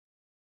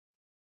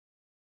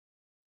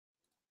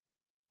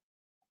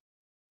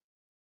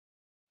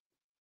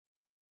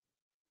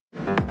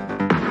Five,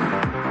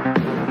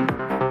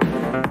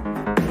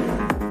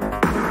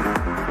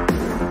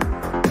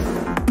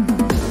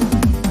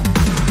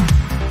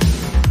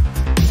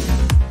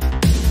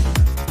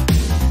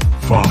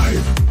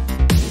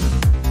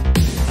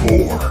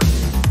 4,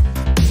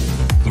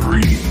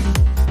 3,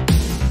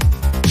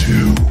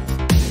 2,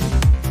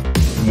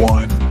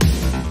 1.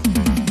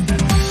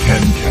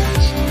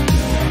 KenCast.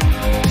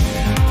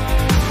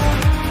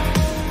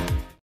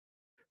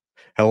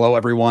 Hello,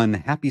 everyone.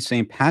 Happy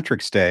St.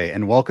 Patrick's Day,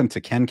 and welcome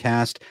to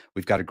KenCast.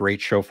 We've got a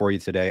great show for you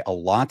today. A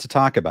lot to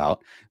talk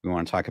about. We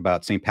want to talk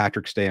about St.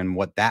 Patrick's Day and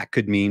what that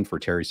could mean for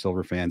Terry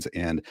Silver fans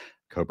and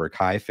Cobra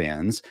Kai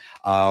fans.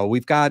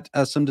 We've got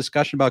some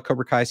discussion about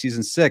Cobra Kai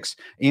Season 6,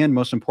 and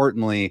most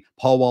importantly,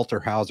 Paul Walter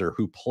Hauser,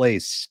 who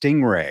plays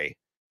Stingray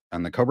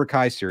on the Cobra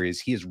Kai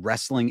series. He is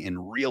wrestling in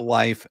real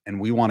life,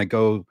 and we want to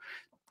go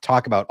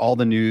talk about all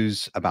the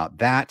news about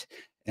that.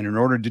 And in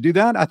order to do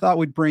that, I thought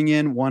we'd bring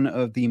in one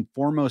of the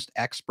foremost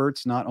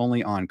experts, not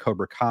only on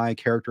Cobra Kai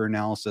character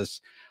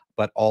analysis,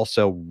 but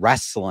also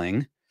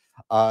wrestling.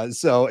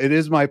 So it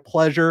is my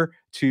pleasure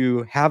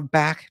to have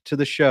back to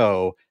the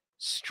show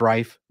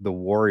Strife the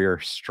Warrior.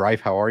 Strife,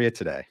 how are you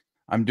today?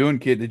 I'm doing,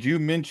 kid. Did you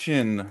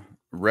mention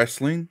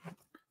wrestling?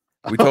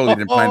 We totally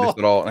didn't plan this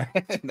at all.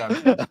 No,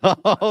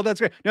 oh, that's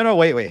great. No,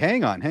 wait.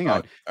 Hang on.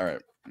 All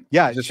right.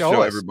 Yeah, just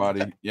show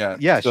everybody.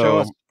 Yeah. Show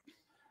us.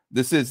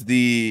 This is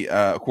the,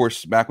 of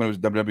course, back when it was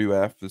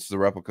WWF. This is a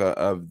replica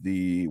of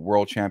the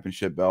World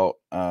Championship belt.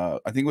 I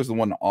think it was the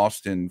one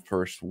Austin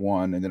first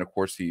won, and then of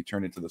course he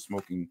turned into the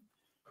smoking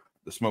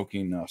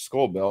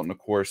skull belt. And of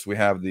course we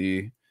have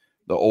the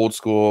old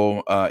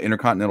school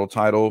Intercontinental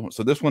title.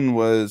 So this one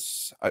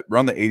was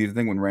around the 80s, I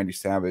think, when Randy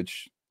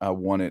Savage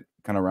won it,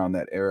 kind of around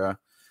that era.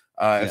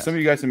 And some of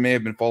you guys may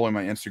have been following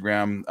my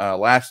Instagram.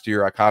 Last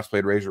year, I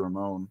cosplayed Razor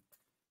Ramon,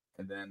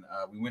 and then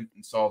we went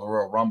and saw the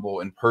Royal Rumble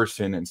in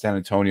person in San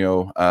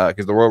Antonio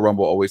because the Royal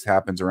Rumble always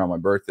happens around my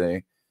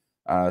birthday.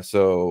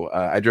 So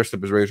I dressed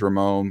up as Razor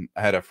Ramon.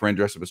 I had a friend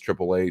dressed up as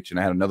Triple H, and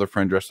I had another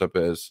friend dressed up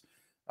as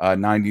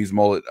 90s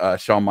mullet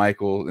Shawn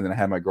Michaels, and then I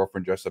had my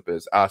girlfriend dressed up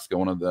as Asuka,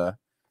 one of the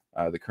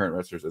current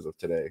wrestlers as of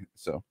today.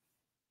 So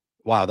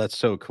wow, that's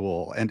so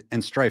cool.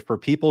 And Strife, for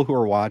people who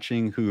are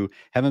watching who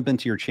haven't been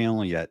to your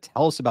channel yet,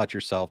 tell us about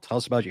yourself, tell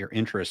us about your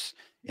interests,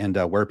 and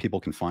where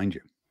people can find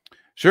you.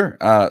 Sure.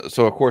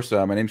 So of course,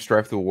 my name's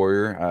Strife the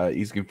Warrior.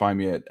 You can find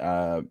me at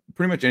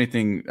pretty much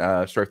anything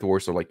Strife the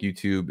Warrior, so like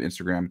YouTube,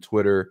 Instagram,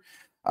 Twitter.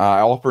 I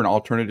offer an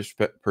alternative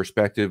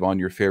perspective on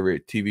your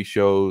favorite TV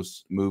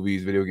shows,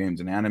 movies, video games,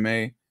 and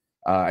anime.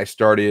 I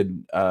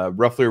started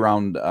roughly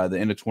around the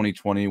end of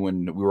 2020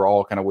 when we were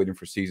all kind of waiting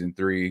for season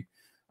 3.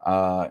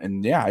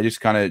 And yeah, I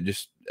just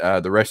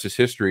the rest is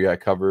history. I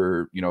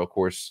cover, of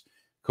course,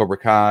 Cobra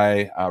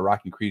Kai,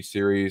 Rock and Creed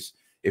series.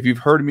 If you've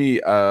heard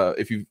me,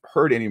 if you've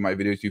heard any of my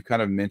videos, you've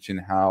kind of mentioned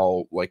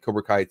how like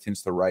Cobra Kai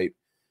tends to write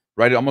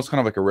almost kind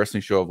of like a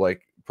wrestling show of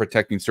like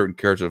protecting certain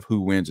characters of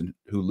who wins and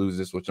who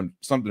loses, which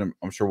something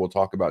I'm sure we'll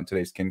talk about in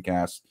today's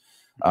KenCast.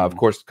 Of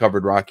course,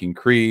 covered Rock and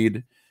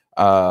Creed.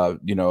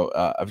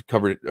 I've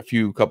covered a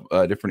few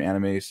different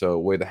animes, so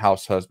Way the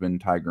House Husband,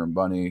 Tiger and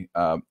Bunny.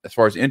 As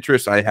far as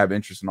interests, I have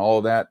interest in all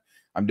of that.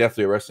 I'm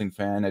definitely a wrestling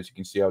fan. As you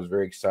can see, I was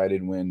very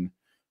excited when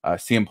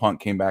CM Punk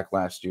came back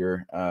last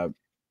year,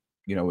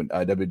 in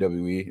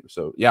WWE.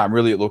 So yeah, I'm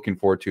really looking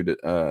forward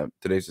to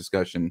today's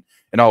discussion.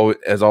 And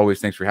as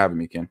always, thanks for having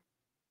me, Ken.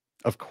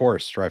 Of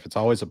course, Strife. It's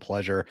always a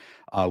pleasure.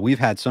 We've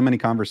had so many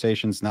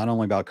conversations, not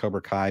only about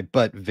Cobra Kai,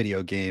 but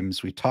video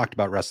games. We've talked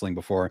about wrestling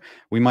before.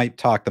 We might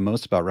talk the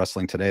most about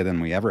wrestling today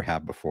than we ever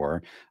have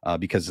before,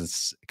 because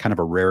it's kind of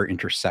a rare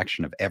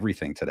intersection of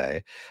everything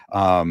today.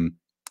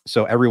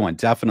 So everyone,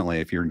 definitely,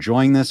 if you're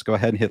enjoying this, go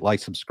ahead and hit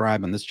like,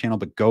 subscribe on this channel,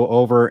 but go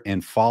over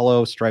and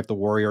follow Strife the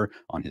Warrior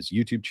on his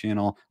YouTube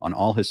channel, on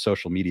all his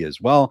social media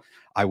as well.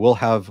 I will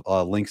have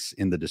links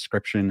in the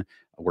description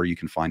where you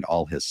can find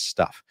all his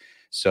stuff.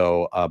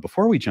 So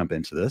before we jump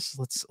into this,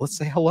 let's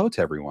say hello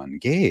to everyone.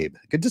 Gabe,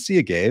 good to see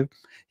you, Gabe.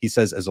 He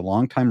says, as a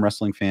longtime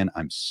wrestling fan,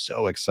 I'm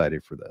so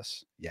excited for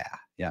this.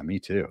 Yeah, me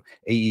too.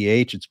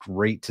 AEH, it's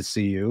great to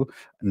see you.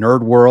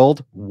 Nerd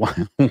World,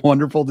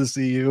 wonderful to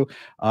see you.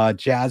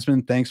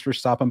 Jasmine, thanks for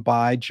stopping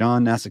by.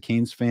 John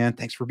Nassacane's fan,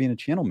 thanks for being a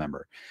channel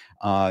member.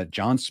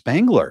 John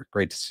Spangler,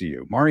 great to see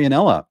you.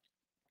 Marianella,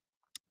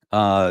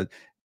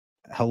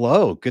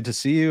 hello, good to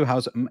see you.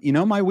 How's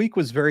my week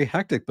was very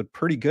hectic, but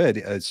pretty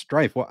good.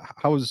 Strife,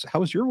 how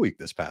was your week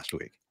this past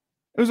week?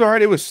 It was all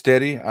right. It was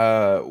steady.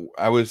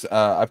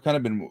 I've kind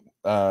of been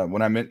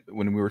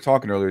when we were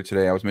talking earlier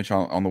today, I was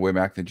mentioning on the way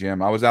back to the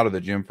gym. I was out of the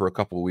gym for a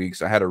couple of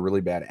weeks. I had a really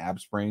bad ab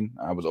sprain.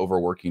 I was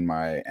overworking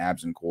my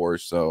abs and core.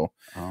 So,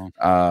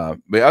 but other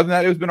than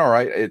that, it's been all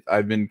right.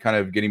 I've been kind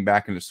of getting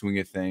back into the swing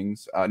of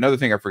things. Another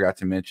thing I forgot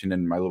to mention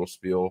in my little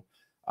spiel,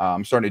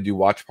 I'm starting to do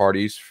watch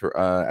parties for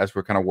as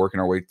we're kind of working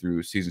our way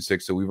through season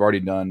 6. So we've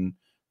already done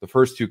the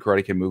first 2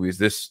 Karate Kid movies.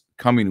 This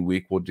coming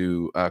week we'll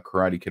do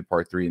Karate Kid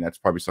Part 3, and that's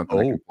probably something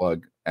I can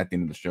plug at the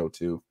end of the show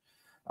too.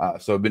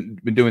 So I've been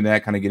doing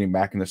that, kind of getting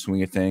back in the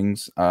swing of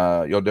things.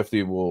 You'll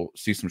definitely will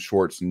see some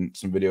shorts and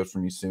some videos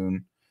from me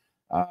soon.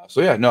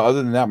 So yeah, no,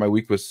 other than that, my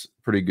week was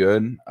pretty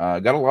good.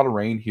 Got a lot of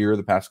rain here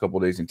the past couple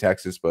of days in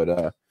Texas,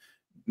 but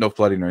no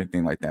flooding or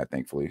anything like that,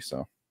 thankfully.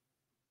 So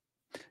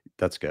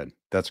That's good.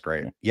 That's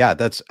great. yeah. Yeah,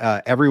 that's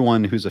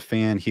everyone who's a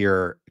fan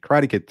here.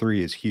 Karate Kid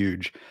 3 is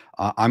huge.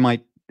 I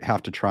might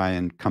have to try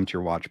and come to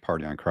your watch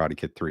party on Karate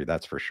Kid 3.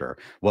 That's for sure.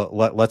 Well,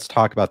 let's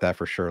talk about that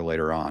for sure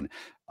later on.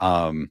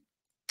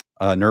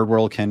 Nerd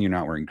World, Ken, you're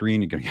not wearing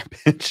green. You're gonna get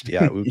pinched.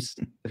 Yeah. Oops.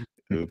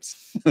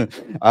 Oops.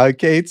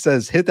 Kate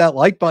says, hit that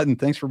like button.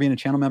 Thanks for being a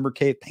channel member,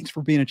 Kate. Thanks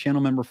for being a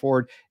channel member,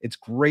 Ford. It's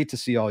great to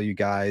see all you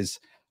guys.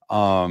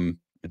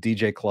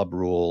 DJ Club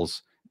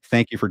rules.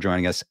 Thank you for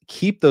joining us.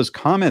 Keep those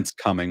comments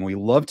coming. We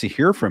love to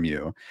hear from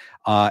you.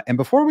 And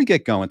before we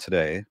get going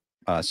today,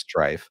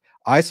 Strife,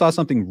 I saw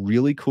something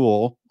really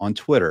cool on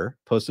Twitter,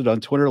 posted on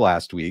Twitter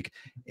last week,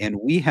 and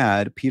we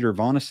had Peter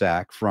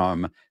Vonasak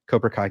from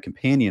Cobra Kai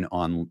Companion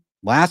on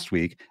last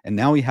week, and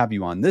now we have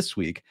you on this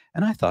week,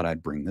 and I thought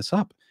I'd bring this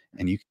up,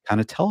 and you can kind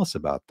of tell us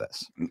about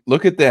this.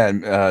 Look at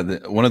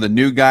that, one of the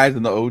new guys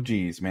in the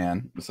OGs,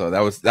 man. So that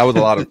was a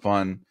lot of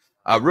fun.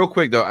 Real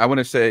quick though, I want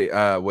to say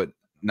what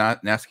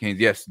not NASA Canes.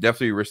 Yes,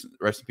 definitely rest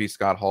in peace,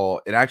 Scott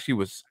Hall. It actually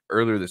was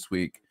earlier this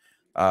week,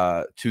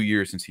 2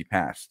 years since he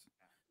passed,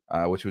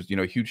 which was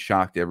a huge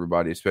shock to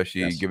everybody,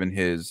 especially given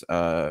his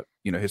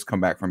his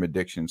comeback from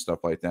addiction,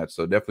 stuff like that.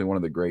 So definitely one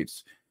of the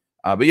greats.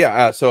 But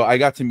yeah, so I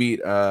got to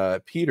meet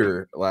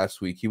Peter last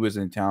week. He was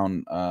in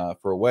town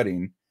for a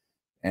wedding,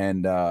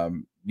 and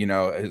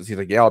he's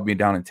like, yeah, I'll be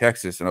down in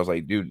Texas. And I was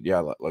like, dude,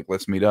 yeah, like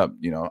let's meet up.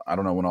 I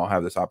don't know when I'll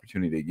have this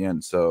opportunity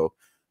again. So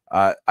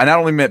I not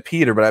only met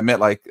Peter, but I met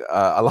like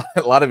a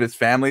lot of his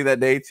family that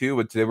day too.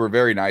 But they were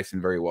very nice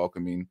and very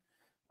welcoming.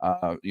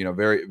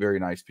 Very, very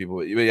nice people.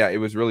 But yeah, it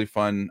was really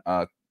fun.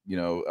 I've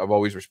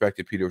always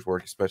respected Peter's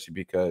work, especially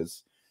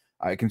because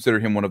I consider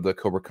him one of the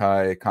Cobra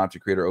Kai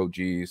content creator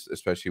OGs,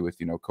 especially with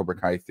Cobra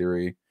Kai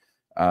Theory.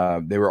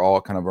 They were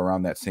all kind of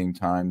around that same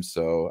time.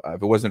 So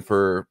if it wasn't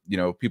for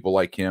people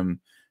like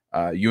him,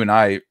 you and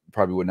I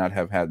probably would not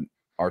have had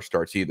our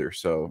starts either.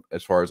 So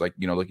as far as like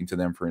looking to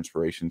them for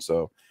inspiration,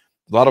 so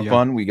a lot of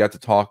fun. We got to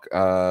talk,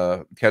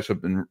 catch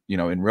up in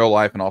in real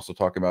life, and also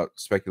talk about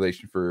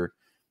speculation for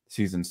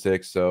season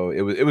 6. So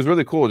it was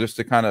really cool just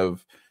to kind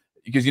of,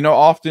 because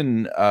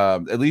often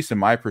at least in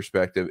my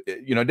perspective,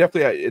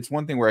 definitely it's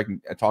one thing where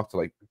I talk to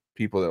like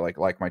people that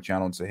like my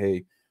channel and say,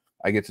 hey,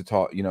 I get to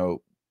talk, and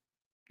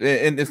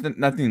it's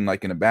nothing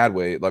like in a bad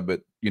way, like,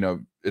 but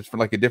it's from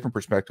like a different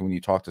perspective when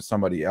you talk to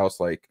somebody else.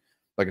 Like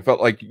I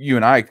felt like you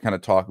and I kind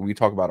of talk, and we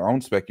talk about our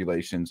own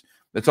speculations.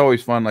 It's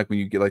always fun, like when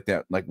you get like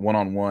that, like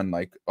one-on-one,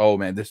 like, oh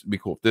man, this would be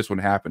cool if this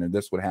would happen and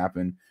this would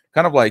happen,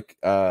 kind of like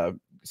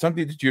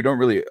something that you don't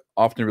really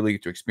often really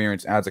get to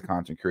experience as a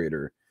content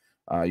creator.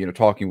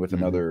 Talking with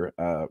another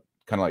kind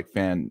of like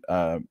fan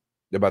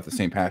about the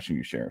same passion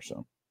you share.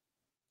 So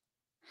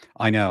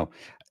I know.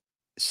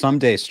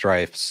 Someday,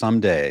 Strife,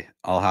 someday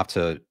I'll have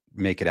to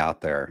make it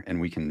out there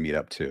and we can meet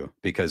up too,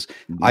 because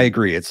I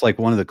agree. It's like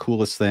one of the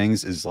coolest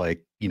things is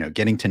like,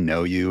 getting to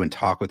know you and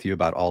talk with you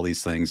about all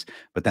these things,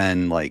 but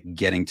then like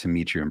getting to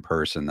meet you in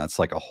person, that's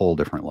like a whole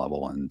different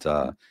level. And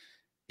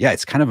yeah,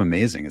 it's kind of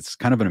amazing. It's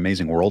kind of an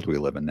amazing world we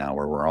live in now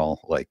where we're all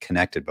like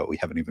connected, but we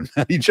haven't even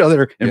met each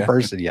other in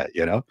person yet,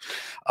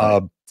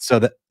 So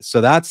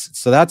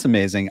that's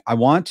amazing. I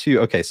want to,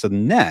 okay. So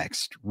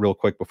next, real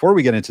quick, before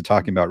we get into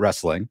talking about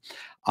wrestling,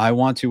 I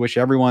want to wish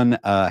everyone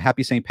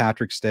happy St.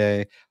 Patrick's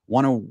Day.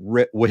 Want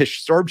to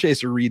wish Storm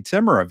Chaser Reed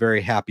Timmer a very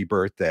happy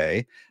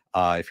birthday.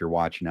 If you're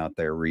watching out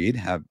there, Reed,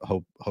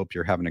 hope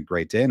you're having a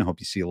great day, and I hope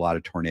you see a lot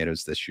of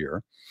tornadoes this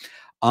year.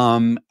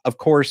 Of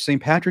course,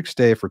 St. Patrick's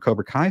Day for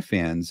Cobra Kai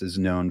fans is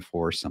known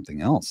for something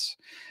else.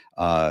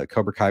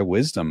 Cobra Kai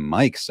Wisdom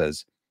Mike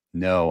says,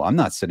 no, I'm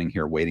not sitting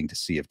here waiting to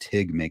see if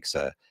Tig makes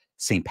a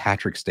St.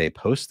 Patrick's Day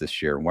post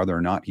this year and whether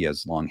or not he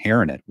has long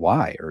hair in it.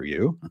 Why are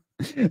you?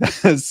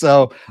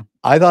 So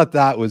I thought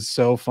that was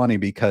so funny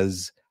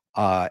because,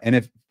 and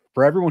if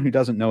for everyone who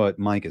doesn't know what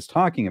Mike is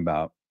talking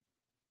about,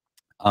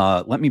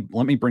 let me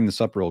bring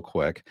this up real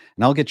quick,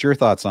 and I'll get your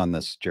thoughts on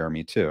this,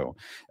 Jeremy, too.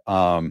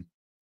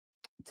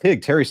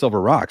 Terry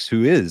Silver Rocks,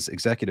 who is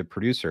executive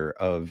producer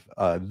of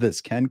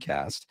this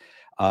KenCast,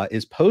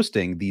 is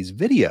posting these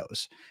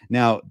videos.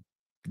 Now,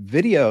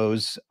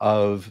 videos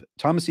of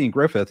Thomas Ian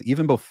Griffith,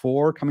 even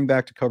before coming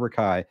back to Cobra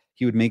Kai,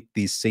 he would make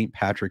these St.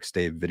 Patrick's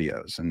Day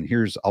videos. And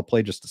I'll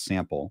play just a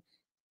sample.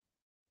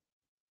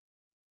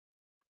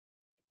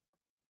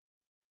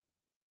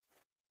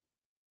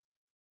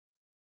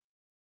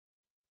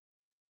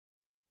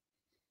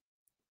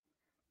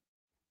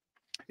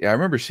 Yeah, I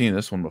remember seeing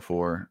this one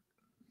before.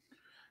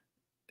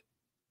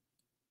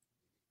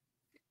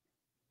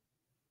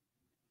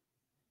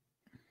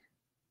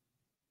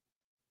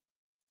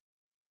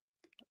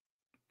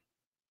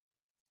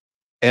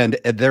 And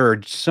there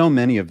are so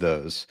many of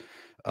those,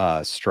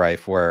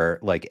 Strife, where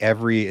like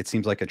it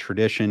seems like a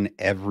tradition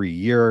every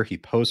year he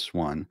posts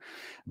one.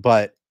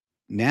 But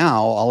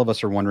now all of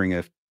us are wondering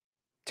if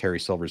Terry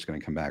Silver is going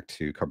to come back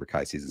to Cobra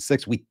Kai season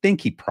 6. We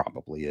think he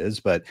probably is,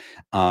 but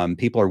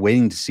people are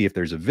waiting to see if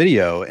there's a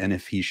video and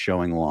if he's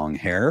showing long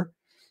hair.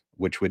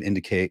 which would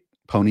indicate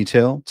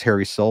ponytail,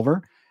 Terry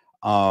Silver.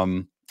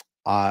 I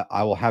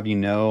will have you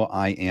know,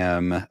 I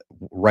am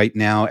right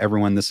now,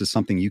 everyone, this is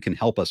something you can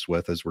help us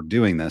with as we're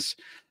doing this.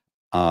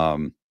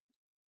 I've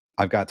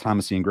got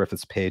Thomas Ian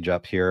Griffith's page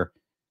up here.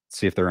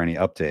 See if there are any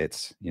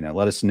updates.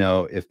 Let us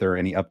know if there are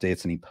any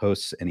updates, any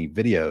posts, any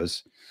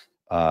videos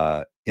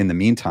in the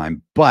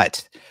meantime.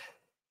 But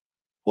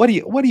what do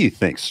you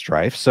think,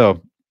 Strife?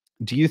 So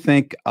do you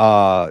think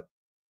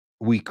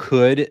we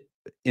could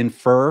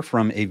infer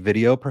from a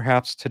video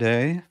perhaps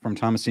today from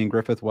Thomas Ian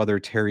Griffith whether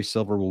Terry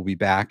Silver will be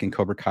back in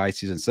Cobra Kai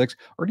season 6,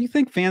 or do you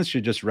think fans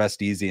should just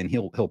rest easy and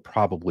he'll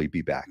probably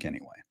be back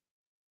anyway?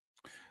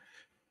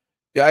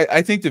 Yeah,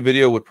 I think the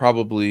video would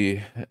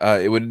probably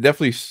it would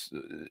definitely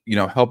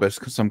help us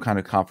some kind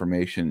of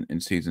confirmation in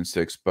season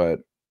 6, but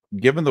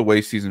given the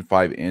way season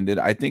 5 ended,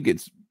 I think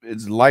it's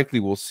likely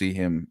we'll see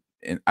him,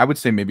 and I would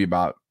say maybe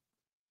about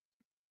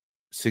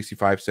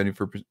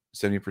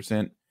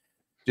 65-70%,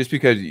 just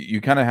because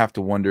you kind of have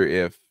to wonder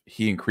if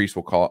he and Kreese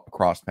will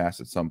cross paths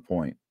at some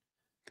point.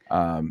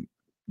 With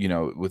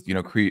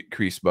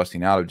Kreese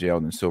busting out of jail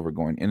and then Silver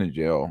going into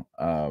jail,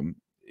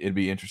 it'd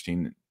be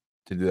interesting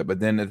to do that.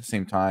 But then at the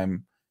same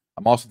time,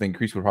 I'm also thinking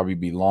Kreese would probably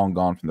be long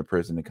gone from the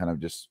prison to kind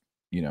of just,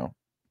 to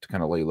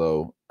kind of lay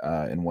low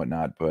and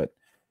whatnot. But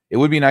it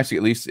would be nice to,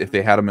 at least if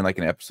they had him in like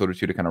an episode or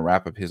two to kind of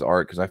wrap up his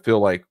arc, because I feel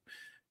like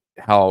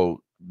how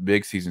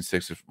big season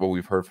 6 is, what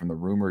we've heard from the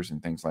rumors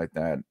and things like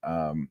that.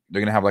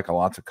 They're gonna have like a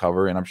lot to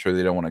cover, and I'm sure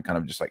they don't want to kind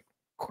of just like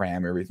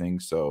cram everything.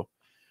 So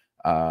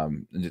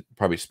just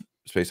probably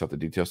space out the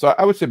details. So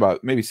I would say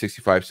about maybe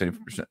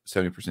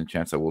 65-70%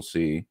 chance that we'll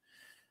see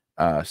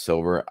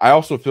Silver. I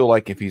also feel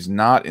like if he's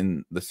not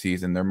in the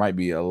season, there might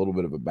be a little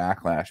bit of a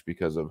backlash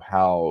because of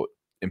how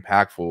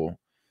impactful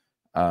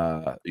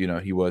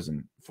he was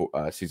in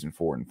season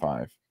 4 and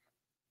 5.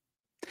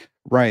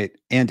 Right.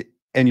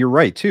 And you're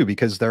right too,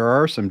 because there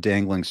are some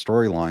dangling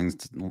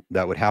storylines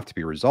that would have to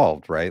be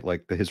resolved, right?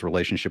 Like his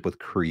relationship with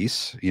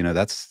Kreese,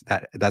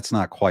 that's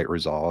not quite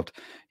resolved.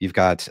 You've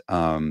got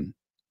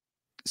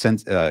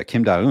since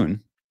Kim Da-eun,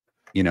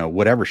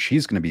 whatever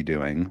she's going to be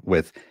doing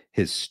with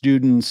his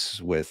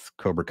students, with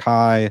Cobra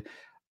Kai,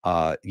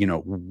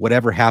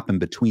 whatever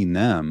happened between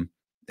them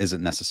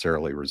isn't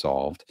necessarily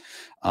resolved.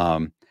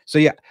 So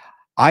yeah,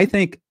 I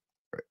think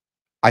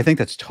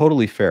that's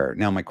totally fair.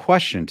 Now, my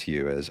question to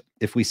you is,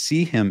 if we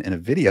see him in a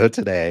video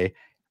today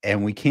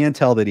and we can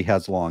tell that he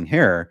has long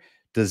hair,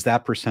 does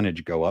that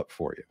percentage go up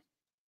for you?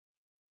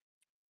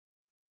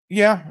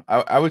 Yeah,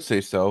 I would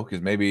say so,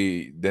 because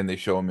maybe then they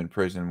show him in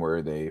prison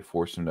where they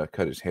force him to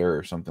cut his hair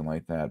or something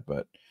like that.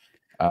 But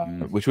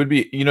which would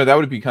be, that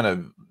would be kind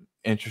of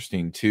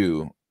interesting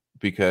too,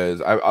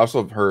 because I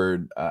also have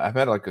heard, I've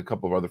had like a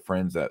couple of other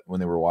friends that when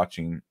they were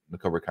watching the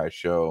Cobra Kai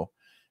show,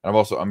 and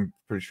I'm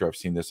pretty sure I've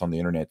seen this on the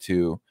internet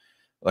too,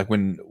 like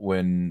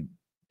when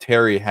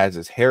Terry has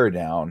his hair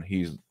down,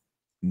 he's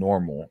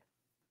normal,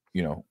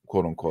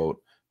 quote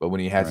unquote. But when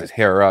he has his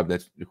hair up,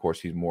 that's, of course,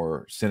 he's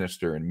more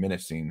sinister and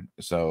menacing.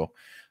 So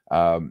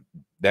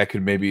that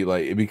could maybe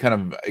like, it'd be kind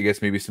of, I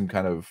guess, maybe some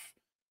kind of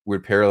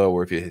weird parallel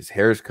where if his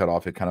hair is cut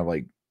off, it kind of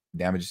like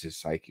damages his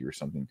psyche or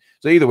something.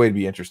 So either way, it'd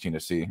be interesting to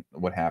see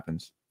what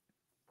happens.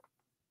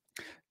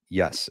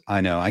 Yes,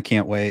 I know. I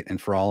can't wait.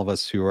 And for all of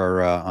us who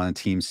are on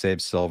Team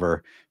Save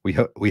Silver, we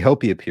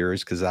hope he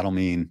appears, because that'll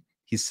mean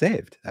he's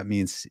saved. That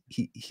means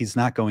he's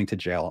not going to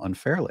jail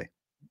unfairly.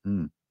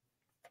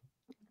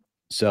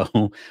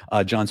 So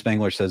John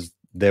Spangler says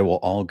they will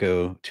all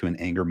go to an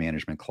anger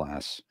management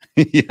class.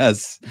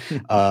 Yes,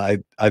 I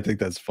think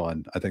that's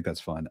fun.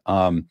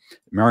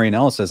 Marion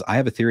Ellis says, I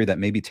have a theory that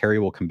maybe Terry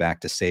will come back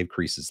to save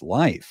Kreese's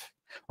life,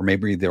 or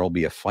maybe there will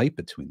be a fight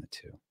between the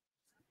two.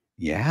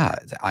 Yeah,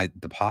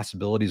 the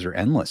possibilities are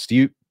endless.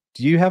 Do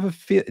you have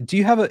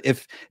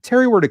if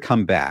Terry were to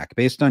come back,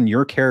 based on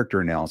your character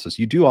analysis,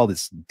 you do all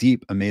this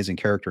deep, amazing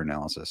character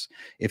analysis.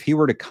 If he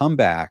were to come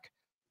back,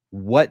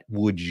 what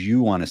would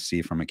you want to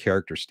see from a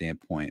character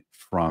standpoint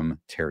from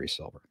Terry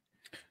Silver?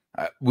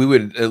 We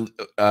would, I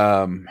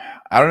don't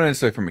know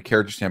necessarily from a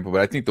character standpoint,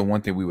 but I think the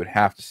one thing we would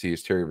have to see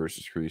is Terry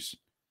versus Kreese.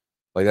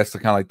 Like that's the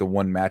kind of like the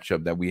one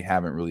matchup that we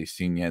haven't really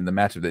seen yet, and the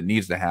matchup that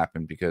needs to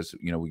happen, because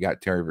we got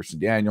Terry versus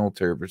Daniel,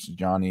 Terry versus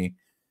Johnny,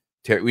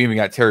 we even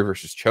got Terry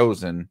versus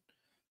Chosen.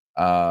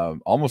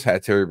 Almost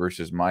had Terry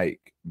versus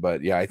Mike,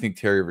 but yeah, I think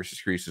Terry versus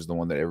Kreese is the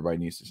one that everybody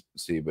needs to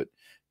see. But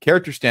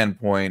character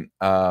standpoint,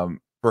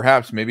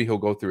 perhaps maybe he'll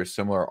go through a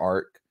similar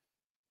arc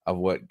of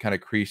what kind of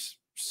Kreese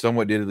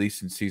somewhat did, at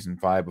least in season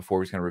 5, before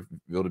he was kind of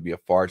revealed to be a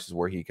farce, is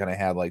where he kind of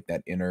had like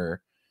that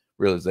inner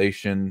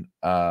realization,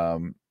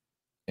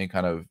 and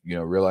kind of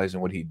realizing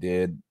what he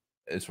did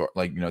as far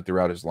like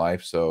throughout his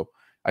life. So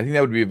I think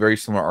that would be a very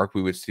similar arc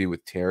we would see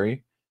with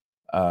Terry.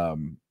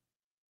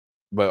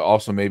 But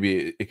also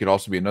maybe it could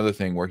also be another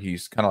thing where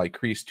he's kind of like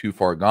Kreese, too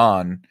far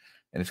gone,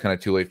 and it's kind of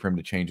too late for him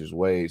to change his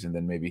ways, and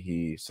then maybe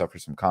he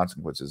suffers some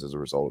consequences as a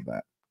result of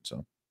that.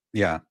 So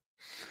yeah.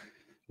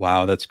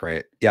 Wow, that's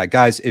great. Yeah,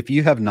 guys, if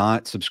you have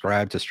not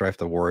subscribed to Strife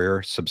the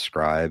Warrior,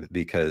 subscribe,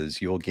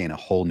 because you'll gain a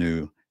whole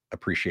new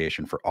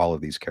appreciation for all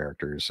of these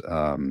characters.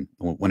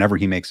 Whenever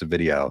he makes a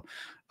video,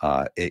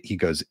 he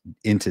goes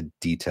into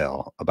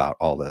detail about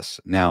all this.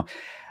 Now,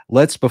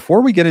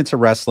 before we get into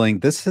wrestling,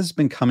 this has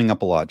been coming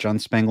up a lot. John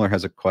Spangler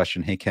has a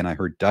question. Hey, Ken, I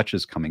heard Dutch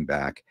is coming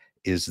back.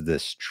 Is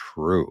this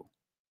true?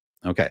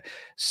 Okay.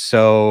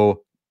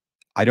 So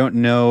I don't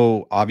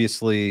know.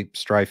 Obviously,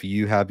 Strife,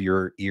 you have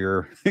your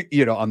ear,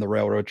 on the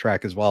railroad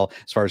track as well,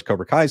 as far as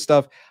Cobra Kai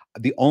stuff.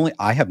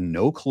 I have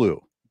no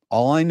clue.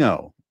 All I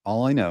know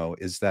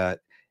is that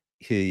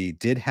he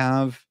did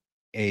have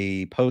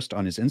a post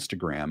on his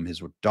Instagram,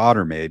 his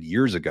daughter made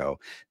years ago,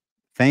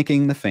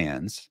 thanking the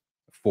fans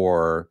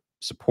for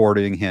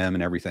supporting him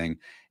and everything,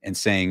 and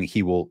saying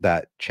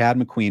that Chad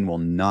McQueen will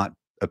not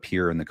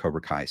appear in the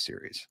Cobra Kai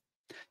series.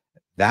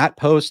 That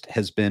post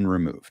has been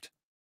removed.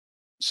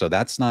 So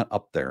that's not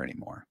up there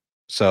anymore.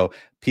 So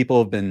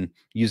people have been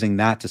using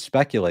that to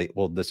speculate,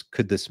 well,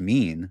 could this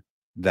mean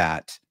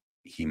that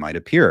he might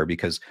appear?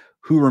 Because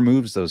who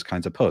removes those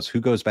kinds of posts?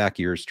 Who goes back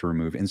years to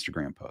remove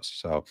Instagram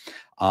posts?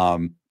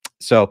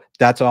 So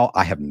that's all.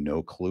 I have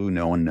no clue.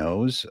 No one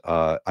knows.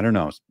 I don't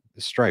know.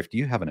 Strife, do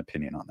you have an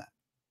opinion on that?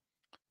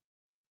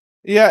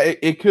 Yeah,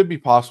 it could be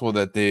possible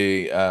that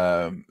they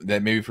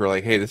that maybe for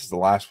like, hey, this is the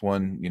last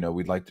one,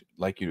 we'd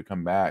like you to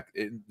come back.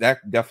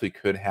 That definitely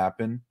could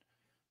happen.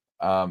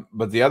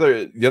 But the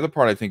other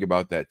part I think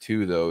about that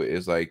too, though,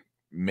 is like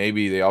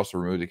maybe they also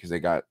removed it because they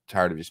got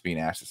tired of just being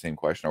asked the same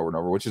question over and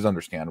over, which is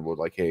understandable.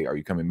 Like, hey, are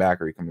you coming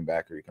back? Are you coming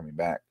back? Are you coming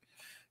back?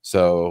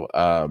 So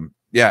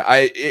yeah,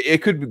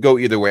 it could go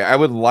either way. I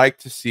would like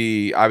to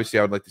see, obviously,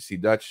 I would like to see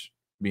Dutch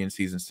be in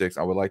season 6.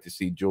 I would like to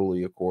see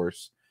Julie, of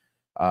course.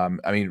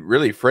 I mean,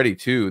 really, Freddie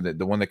too,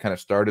 the one that kind of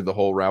started the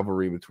whole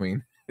rivalry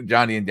between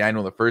Johnny and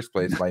Daniel in the first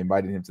place by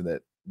inviting him to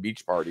that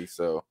beach party.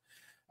 So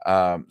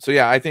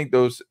yeah, I think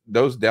those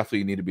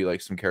definitely need to be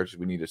like some characters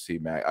we need to see,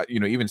 Matt.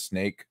 Even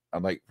Snake.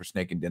 I'd like for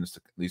Snake and Dennis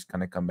to at least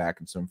kind of come back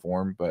in some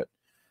form. But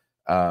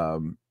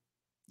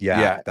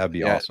yeah, that'd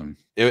be awesome.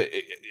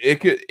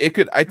 It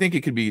could. I think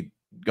it could be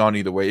gone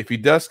either way. If he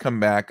does come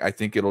back, I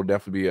think it'll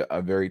definitely be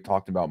a very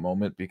talked about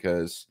moment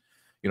because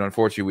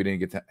unfortunately, we didn't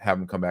get to have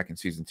him come back in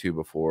season 2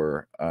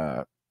 before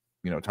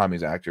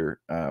Tommy's actor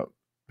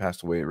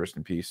passed away. Rest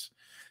in peace.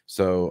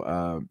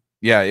 So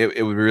yeah,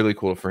 it would be really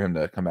cool for him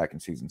to come back in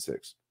season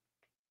 6.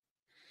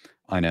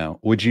 I know.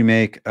 Would you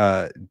make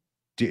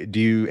do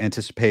you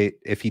anticipate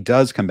if he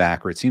does come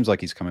back, or it seems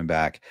like he's coming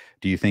back,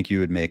 do you think you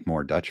would make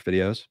more Dutch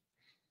videos?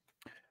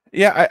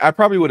 Yeah, I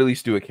probably would at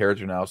least do a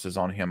character analysis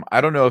on him. I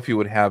don't know if he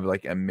would have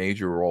like a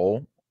major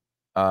role.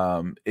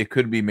 It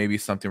could be maybe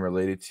something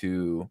related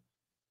to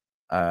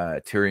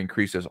Terry and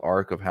Kreese's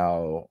arc of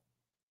how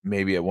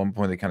maybe at one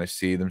point they kind of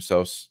see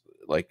themselves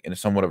like in a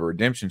somewhat of a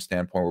redemption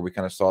standpoint, where we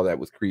kind of saw that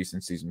with Kreese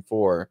in season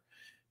 4,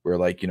 where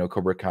like,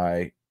 Cobra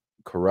Kai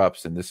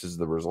corrupts and this is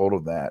the result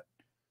of that.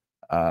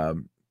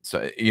 So,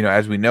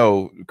 as we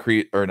know,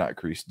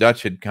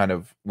 Dutch had kind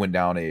of went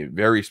down a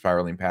very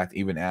spiraling path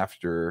even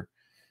after,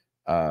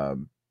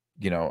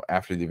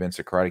 after the events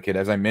of Karate Kid.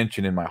 As I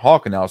mentioned in my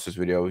Hawk analysis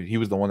video, he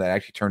was the one that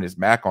actually turned his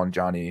back on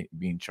Johnny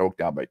being choked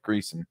out by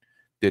Kreese and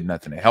did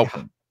nothing to help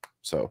him.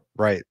 So,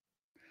 right.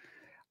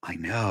 I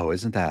know.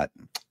 Isn't that,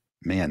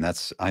 man,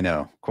 I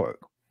know,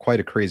 quite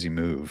a crazy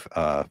move.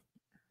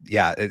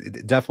 Yeah,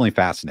 definitely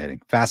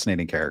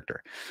fascinating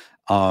character.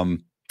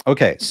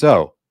 Okay.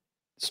 So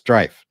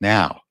Strife,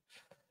 now,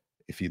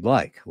 if you'd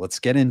like, let's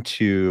get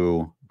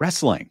into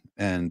wrestling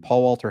and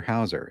Paul Walter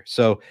Hauser.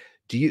 So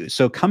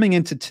coming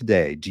into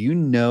today, do you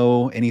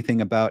know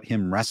anything about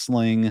him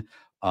wrestling?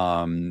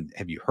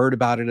 Have you heard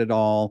about it at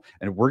all?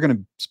 And we're going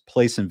to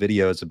play some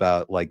videos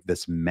about like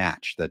this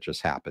match that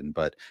just happened,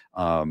 but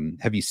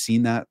have you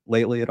seen that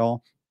lately at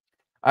all?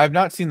 I've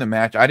not seen the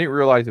match. I didn't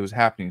realize it was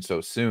happening so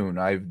soon.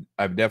 I've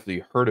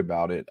definitely heard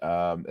about it.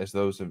 As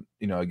those of,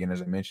 again,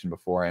 as I mentioned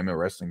before, I am a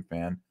wrestling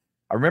fan.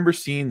 I remember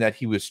seeing that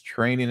he was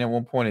training at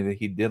one point and that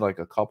he did like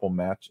a couple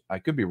match. I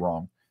could be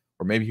wrong,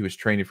 or maybe he was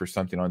training for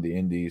something on the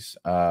indies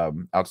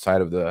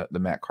outside of the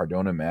Matt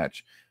Cardona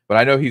match. But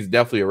I know he's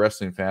definitely a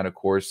wrestling fan, of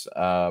course.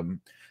 I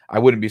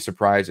wouldn't be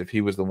surprised if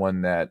he was the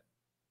one that,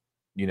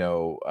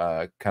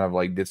 kind of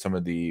like did some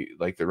of the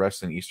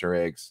wrestling Easter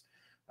eggs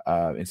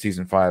in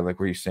season 5, like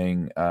where he's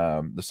saying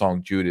the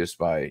song Judas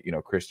by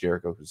Chris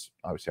Jericho, who's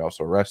obviously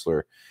also a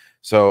wrestler.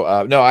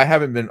 So no, I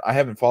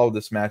haven't followed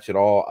this match at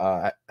all.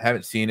 I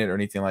haven't seen it or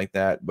anything like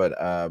that. But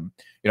I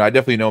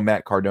definitely know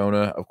Matt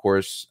Cardona, of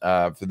course.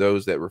 For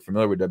those that were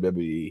familiar with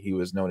WWE, he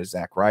was known as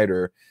Zack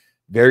Ryder.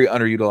 Very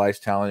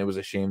underutilized talent. It was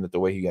a shame that the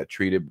way he got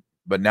treated.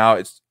 But now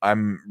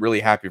I'm really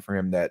happy for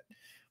him that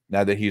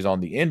now that he's on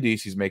the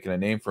indies, he's making a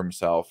name for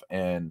himself.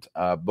 And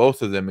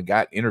both of them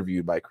got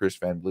interviewed by Chris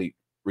Van Vliet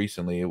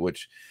recently,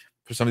 which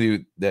for some of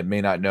you that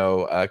may not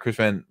know, Chris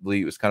Van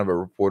Vliet was kind of a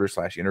reporter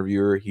 /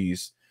 interviewer.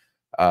 He's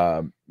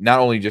not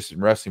only just in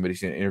wrestling, but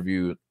he's going to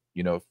interview,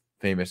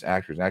 famous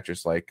actors and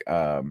actresses like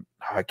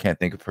I can't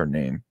think of her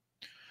name.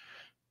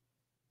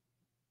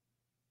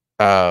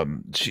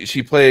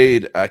 She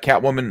played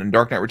Catwoman in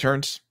Dark Knight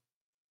Returns.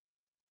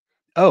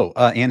 Oh,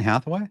 Anne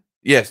Hathaway?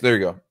 Yes, there you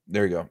go.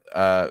 There you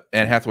go.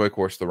 And Hathaway, of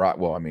course, The Rock.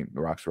 Well, I mean,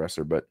 The Rock's a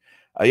wrestler, but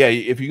yeah,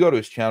 if you go to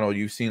his channel,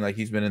 you've seen like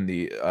he's been in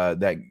the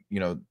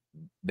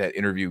that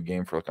interview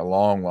game for like a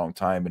long, long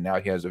time, and now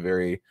he has a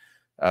very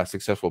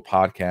successful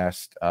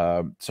podcast.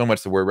 So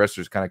much to where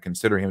wrestlers kind of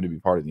consider him to be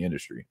part of the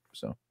industry.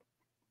 So,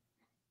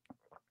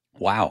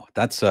 wow,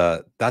 that's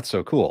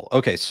so cool.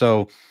 Okay,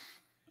 so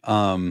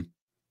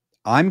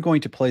I'm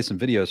going to play some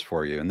videos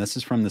for you, and this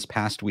is from this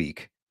past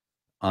week,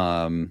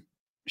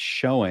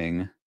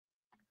 showing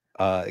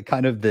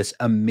kind of this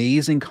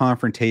amazing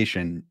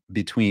confrontation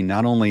between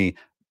not only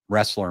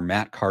wrestler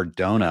Matt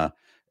Cardona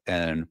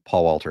and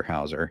Paul Walter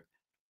Hauser,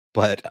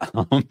 but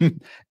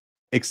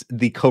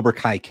the Cobra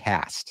Kai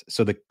cast.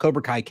 So the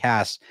Cobra Kai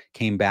cast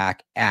came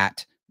back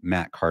at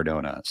Matt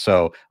Cardona.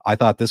 So I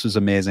thought this was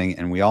amazing,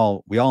 and we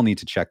all need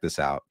to check this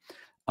out.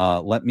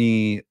 Let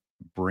me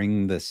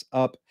bring this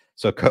up.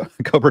 So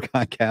Cobra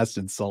Kai cast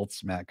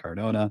insults Matt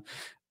Cardona.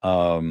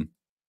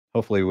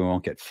 Hopefully we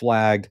won't get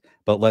flagged,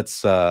 but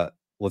let's go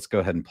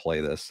ahead and play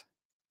this.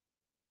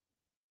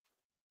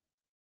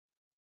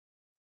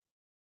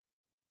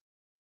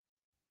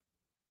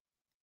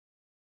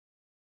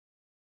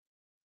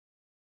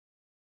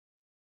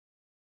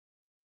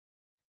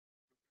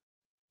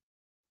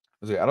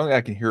 I don't think I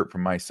can hear it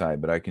from my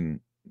side, but I can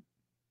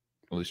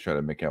at least try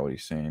to make out what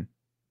he's saying.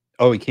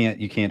 Oh, you can't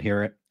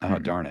hear it? Oh,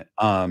 darn it.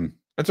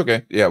 That's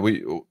okay. Yeah,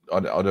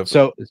 I'll definitely,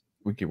 so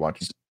we keep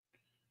watching.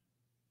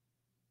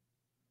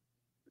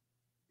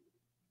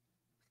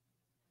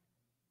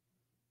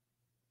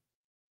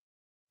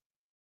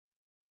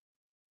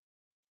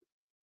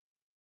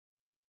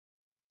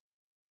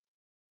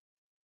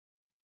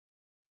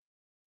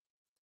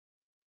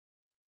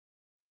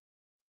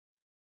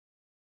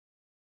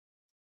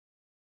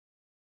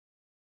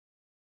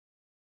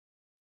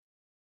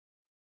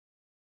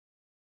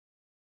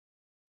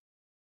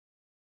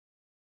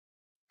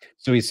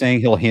 So he's saying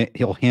he'll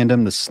hand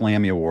him the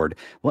Slammy Award.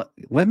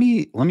 Let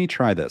me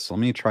try this. Let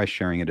me try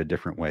sharing it a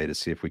different way to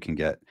see if we can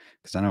get,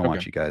 because I don't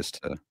want you guys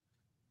to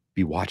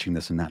be watching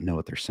this and not know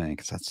what they're saying,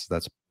 because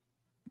that's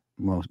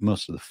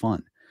most of the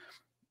fun.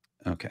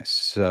 Okay,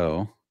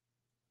 so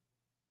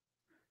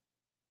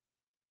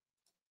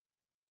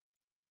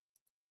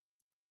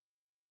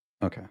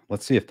okay,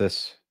 let's see if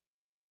this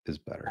is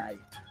better.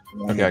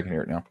 Okay, I can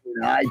hear it now.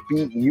 I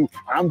beat you.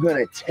 I'm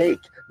gonna take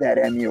that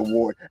Emmy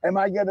Award. Am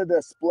I gonna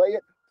display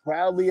it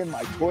proudly in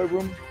my toy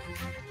room?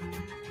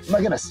 Am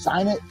I gonna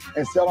sign it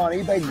and sell it on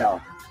eBay?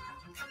 No.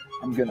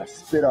 I'm gonna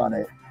spit on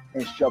it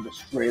and shove it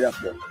straight up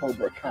your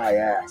Cobra Kai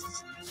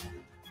ass.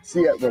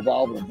 See ya,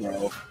 Revolver,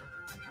 bro.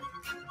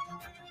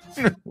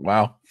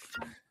 Wow.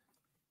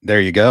 There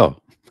you go.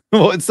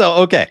 So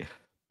okay,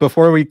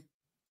 before we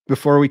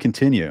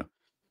continue,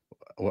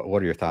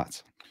 what are your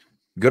thoughts?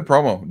 Good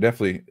promo,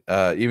 definitely.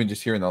 Even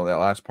just hearing that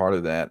last part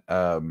of that.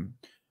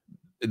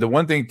 The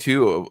one thing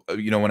too,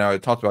 when I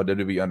talked about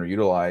WWE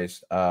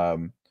underutilized,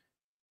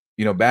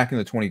 back in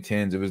the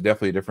 2010s, it was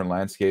definitely a different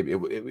landscape.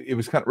 It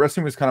was kind of,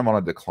 wrestling was kind of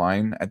on a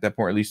decline at that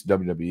point, at least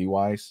WWE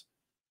wise.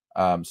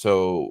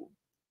 So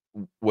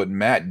what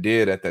Matt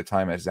did at that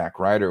time as Zack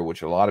Ryder,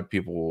 which a lot of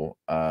people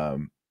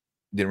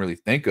didn't really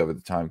think of at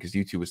the time because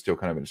YouTube was still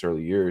kind of in its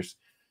early years,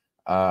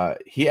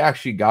 he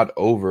actually got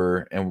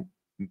over, and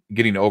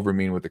getting over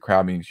meaning with the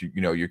crowd means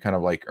you're kind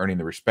of like earning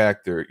the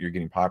respect, or you're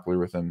getting popular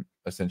with them.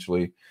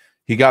 Essentially,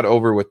 he got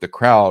over with the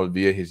crowd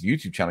via his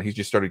YouTube channel. He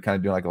just started kind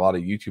of doing like a lot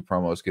of YouTube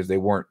promos because they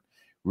weren't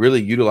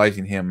really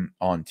utilizing him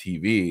on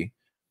TV.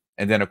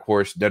 And then of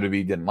course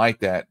WWE didn't like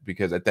that,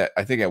 because I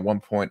think at one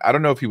point, I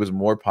don't know if he was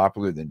more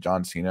popular than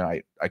John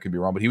Cena. I could be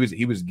wrong, but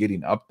he was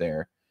getting up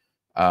there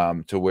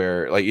to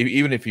where, like,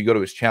 even if you go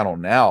to his channel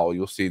now,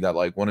 you'll see that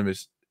like one of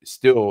his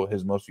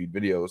most viewed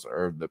videos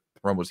are the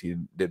promos he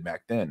did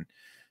back then.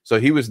 So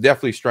he was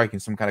definitely striking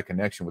some kind of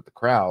connection with the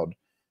crowd,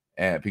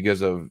 and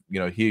because of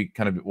he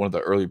kind of one of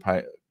the early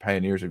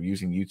pioneers of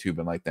using YouTube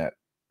and like that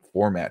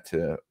format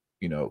to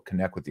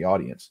connect with the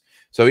audience.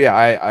 So yeah,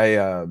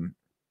 I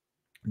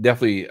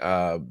definitely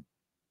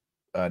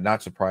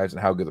not surprised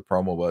at how good the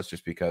promo was,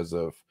 just because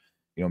of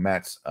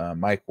Matt's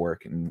mic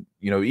work, and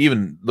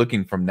even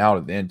looking from now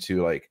to then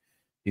too, like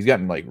he's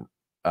gotten like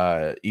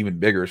even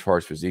bigger as far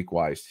as physique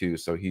wise too.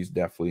 So he's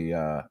definitely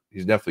up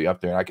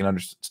there. And I can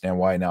understand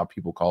why now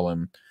people call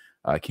him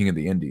King of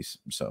the Indies.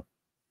 So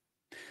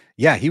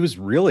yeah,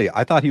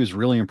 I thought he was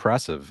really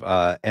impressive.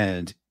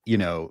 And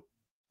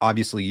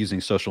obviously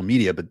using social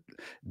media, but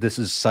this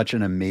is such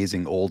an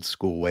amazing old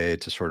school way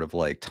to sort of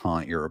like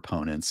taunt your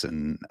opponents.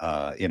 And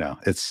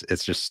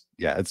it's just,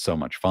 yeah, it's so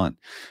much fun.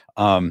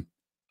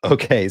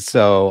 Okay,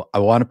 so I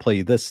want to play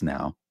you this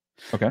now.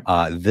 Okay.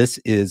 This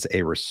is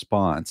a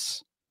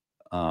response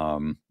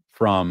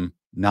from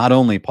not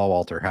only Paul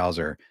Walter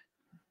Hauser,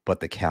 but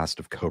the cast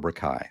of Cobra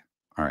Kai.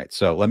 All right,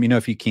 so let me know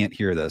if you can't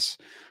hear this.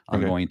 I'm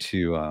going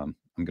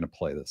to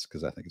play this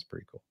because I think it's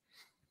pretty cool.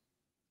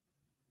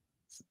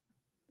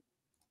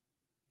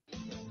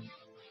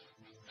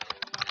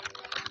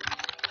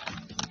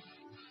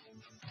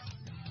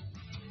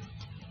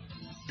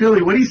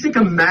 Billy, what do you think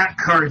of Matt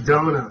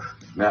Cardona?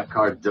 Matt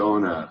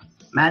Cardona,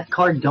 Matt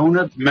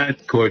Cardona.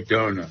 Matt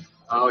Cardona.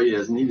 Oh, yeah.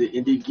 Isn't he the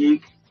indie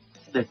geek?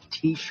 The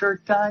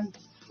t-shirt guy?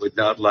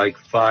 Without like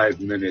 5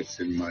 minutes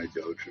in my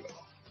dojo.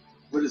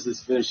 What is his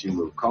finishing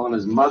move? Calling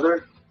his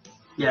mother?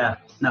 Yeah,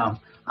 no.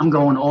 I'm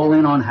going all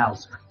in on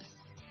Hauser.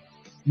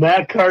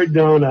 Matt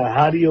Cardona,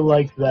 how do you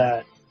like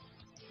that?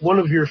 One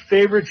of your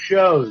favorite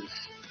shows,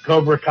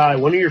 Cobra Kai.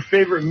 One of your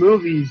favorite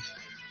movies,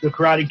 the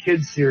Karate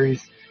Kid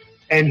series.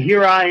 And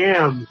here I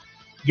am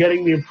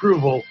getting the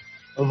approval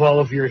of all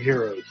of your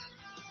heroes.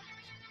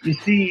 You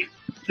see,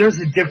 there's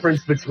a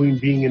difference between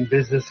being in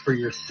business for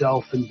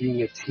yourself and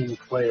being a team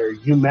player.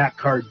 You, Matt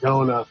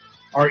Cardona,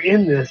 are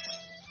in this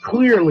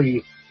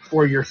clearly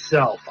for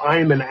yourself. I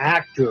am an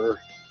actor,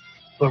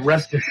 but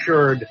rest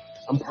assured,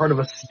 I'm part of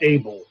a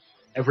stable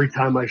every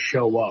time I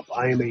show up.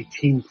 I am a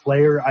team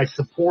player. I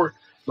support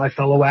my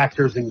fellow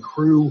actors and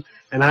crew,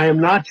 and I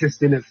am not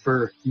just in it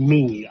for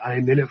me. I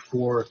am in it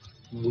for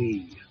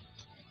we.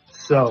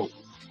 So,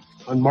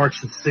 on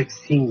March the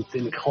 16th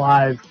in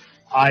Clive,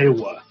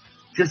 Iowa,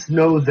 just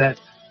know that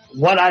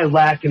what I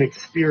lack in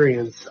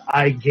experience,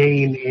 I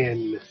gain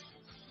in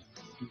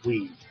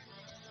we.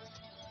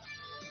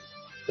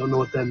 Don't know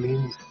what that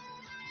means?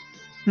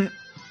 You're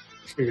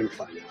going to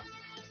find out.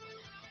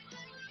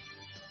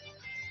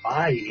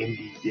 Bye,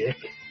 indie dick.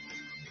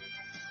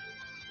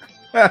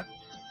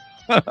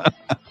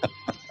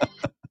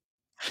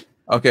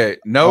 Okay,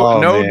 no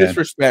man.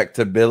 disrespect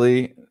to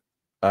Billy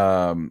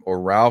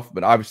or Ralph,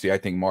 but obviously I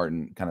think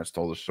Martin kind of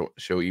stole the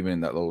show even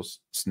in that little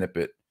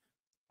snippet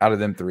out of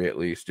them three at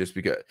least, just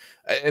because.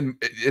 And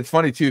it's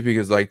funny too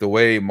because like the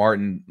way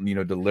Martin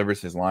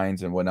delivers his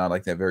lines and whatnot,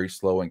 like that very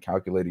slow and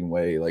calculating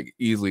way, like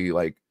easily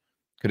like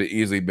could have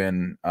easily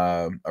been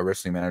a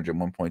wrestling manager at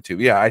 1.2.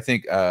 Yeah, I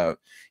think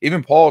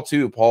even Paul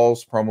too.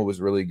 Paul's promo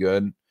was really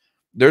good.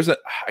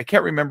 I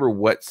can't remember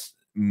what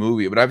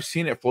movie, but I've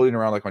seen it floating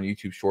around like on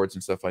YouTube Shorts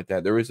and stuff like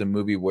that. There is a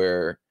movie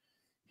where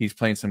he's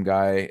playing some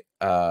guy,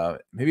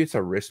 maybe it's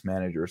a risk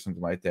manager or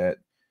something like that.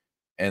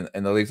 And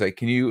the lady's like,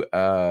 can you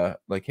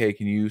hey,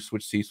 can you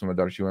switch seats with my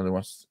daughter? She really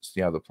wants to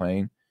see how they're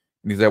playing.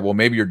 And he's like, well,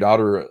 maybe your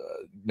daughter,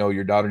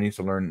 your daughter needs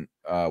to learn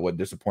what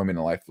disappointment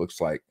in life looks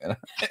like. And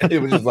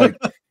it was just like,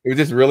 it was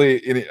just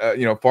really,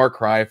 far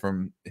cry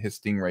from his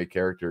Stingray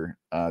character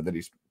that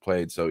he's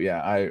played. So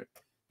yeah,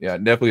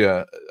 definitely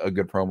a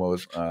good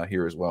promo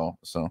here as well.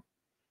 So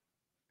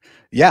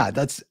yeah,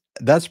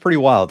 that's pretty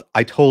wild.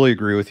 I totally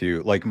agree with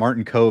you. Like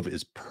Martin Cove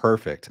is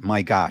perfect.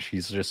 My gosh,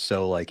 he's just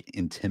so like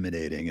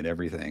intimidating and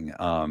everything.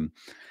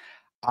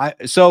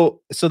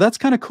 So that's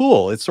kind of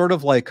cool. It's sort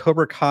of like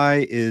Cobra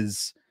Kai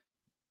is,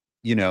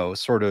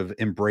 sort of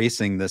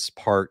embracing this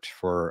part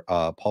for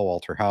Paul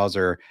Walter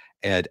Hauser.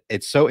 And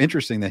it's so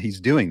interesting that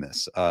he's doing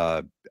this.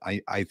 I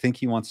think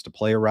he wants to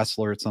play a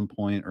wrestler at some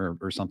point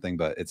or something,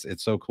 but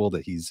it's so cool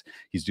that he's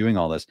doing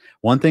all this.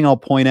 One thing I'll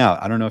point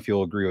out, I don't know if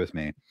you'll agree with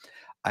me,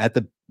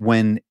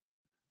 when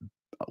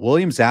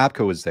William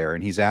Zabka was there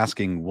and he's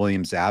asking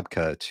William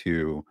Zabka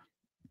to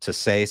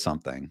say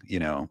something,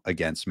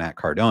 against Matt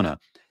Cardona.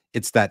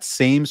 It's that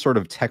same sort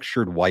of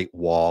textured white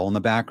wall in the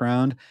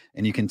background.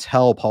 And you can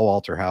tell Paul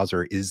Walter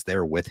Hauser is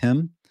there with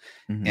him.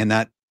 Mm-hmm. And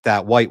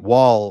that white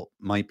wall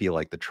might be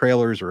like the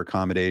trailers or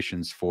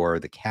accommodations for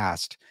the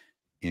cast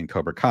in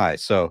Cobra Kai.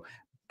 So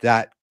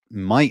that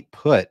might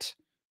put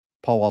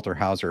Paul Walter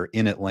Hauser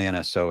in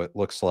Atlanta. So it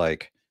looks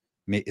like,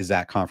 is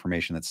that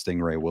confirmation that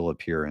Stingray will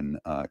appear in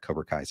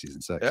Cobra Kai season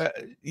 6?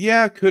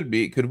 Yeah, could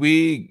be. Could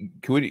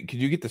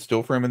you get the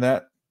still frame in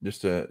that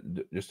just to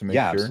make sure?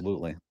 Yeah,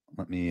 absolutely.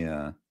 Let me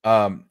and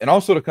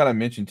also to kind of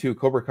mention too,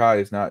 Cobra Kai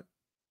has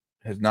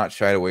not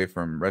shied away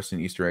from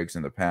wrestling Easter eggs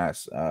in the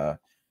past.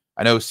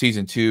 I know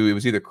season 2, it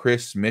was either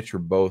Chris, Mitch, or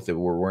both that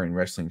were wearing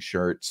wrestling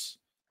shirts.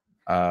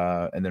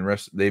 And then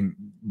they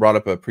brought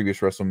up a previous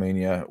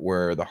WrestleMania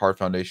where the Hart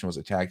Foundation was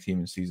a tag team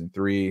in season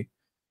 3.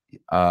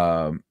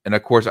 And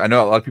of course, I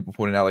know a lot of people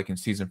pointed out, like in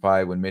season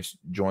 5 when Mitch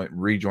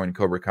rejoined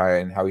Cobra Kai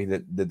and how he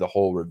did the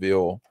whole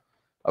reveal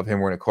of him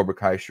wearing a Cobra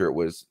Kai shirt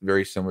was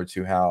very similar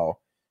to how,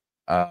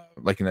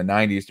 like in the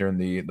 90s during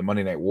the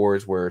Monday Night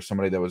Wars, where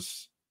somebody that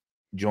was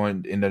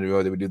joined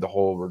NWO, they would do the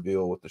whole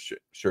reveal with the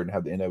shirt and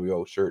have the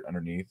NWO shirt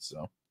underneath.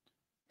 So,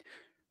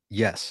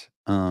 yes.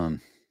 Here,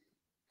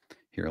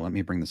 let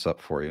me bring this up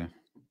for you.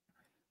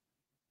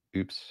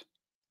 Oops.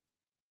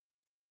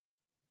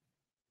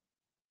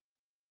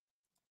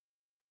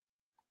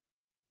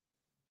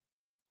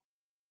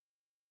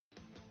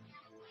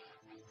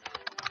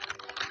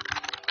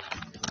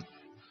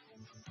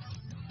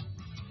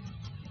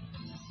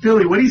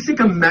 Billy, what do you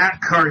think of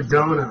Matt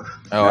Cardona?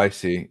 Oh, I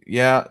see.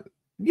 Yeah,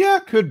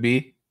 could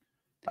be.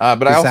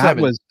 But I also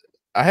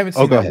haven't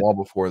seen that wall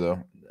before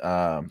though.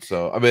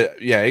 So I mean,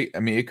 yeah, I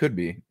mean, it could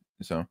be.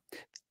 So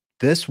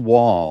this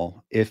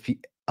wall, if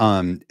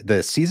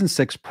the season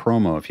 6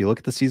 promo, if you look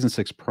at the season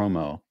 6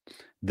 promo,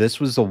 this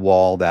was a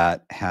wall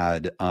that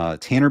had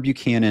Tanner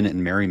Buchanan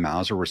and Mary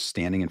Mauser were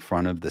standing in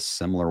front of this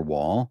similar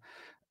wall,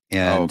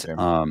 and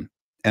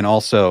and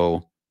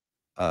also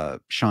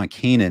Sean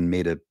Kanan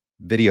made a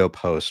video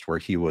post where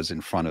he was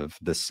in front of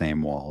the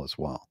same wall as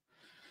well.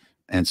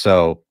 And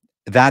so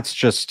that's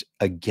just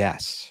a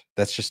guess.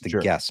 That's just a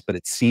guess. But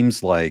it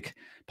seems like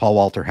Paul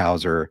Walter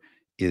Hauser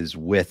is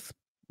with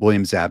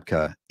William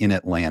Zabka in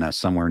Atlanta,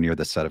 somewhere near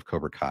the set of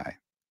Cobra Kai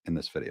in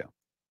this video.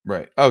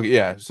 Right. Oh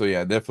yeah. So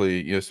yeah,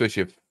 definitely. You know,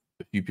 especially if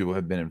a few people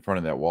have been in front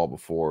of that wall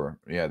before.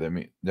 Yeah, that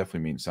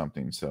definitely means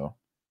something. So,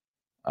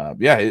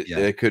 yeah,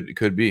 it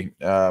could be.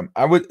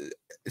 I would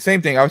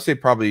same thing. I would say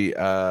probably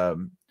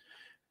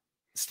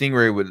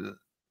Stingray would.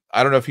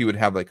 I don't know if he would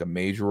have like a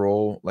major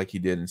role like he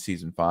did in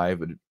season 5,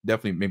 but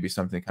definitely maybe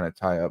something kind of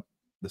tie up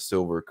the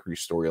Silver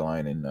Crease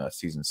storyline in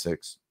season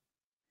 6.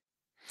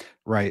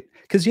 Right.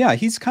 Because yeah,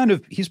 he's part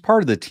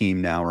of the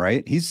team now,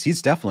 right?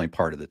 He's definitely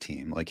part of the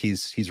team. Like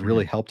he's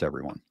really helped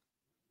everyone.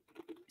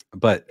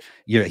 But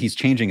yeah, he's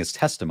changing his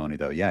testimony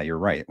though. Yeah, you're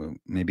right.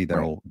 Maybe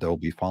there'll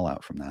be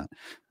fallout from that.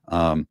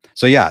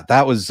 So yeah,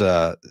 that was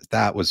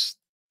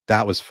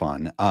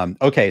fun.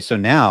 Okay, so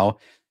now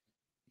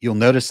you'll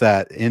notice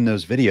that in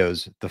those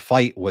videos, the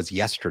fight was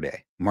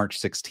yesterday, March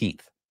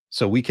 16th.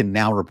 So we can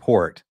now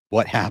report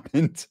what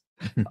happened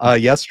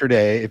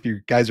yesterday. If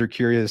you guys are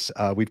curious,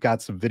 we've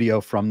got some video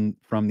from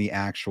the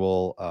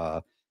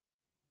actual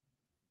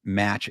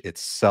match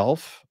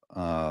itself.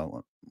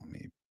 Let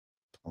me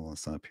pull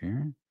this up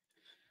here.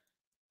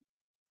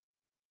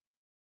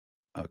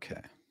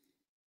 Okay.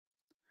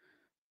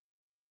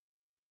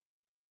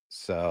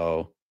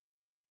 So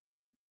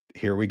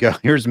here we go.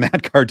 Here's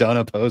Matt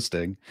Cardona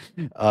posting.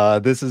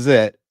 This is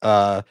it.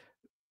 Paul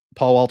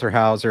Walter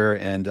Hauser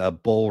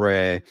and Bull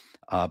Ray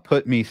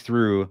put me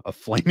through a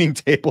flaming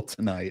table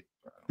tonight.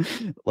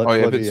 Oh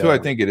yeah, it's who I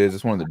think it is.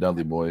 It's one of the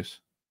Dudley boys.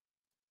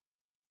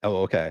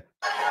 Oh, okay.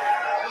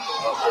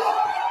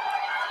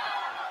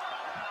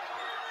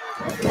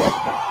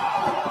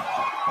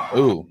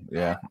 Oh,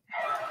 yeah.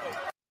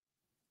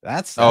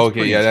 That's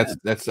okay. Yeah,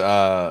 that's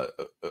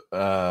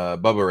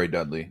Bubba Ray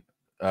Dudley.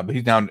 But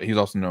he's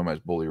also known as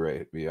Bully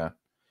Ray. But yeah.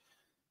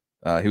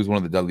 He was one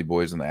of the Dudley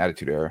boys in the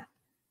Attitude Era.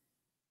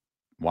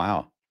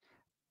 Wow.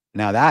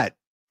 Now that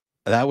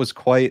was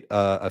quite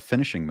a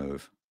finishing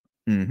move.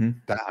 Mm-hmm.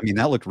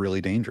 That looked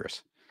really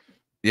dangerous.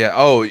 Yeah.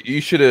 Oh,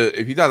 you should have.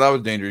 If you thought that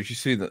was dangerous, you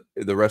see the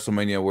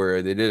WrestleMania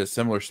where they did a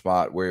similar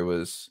spot where it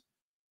was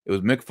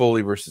Mick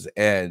Foley versus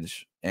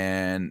Edge,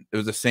 and it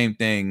was the same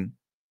thing.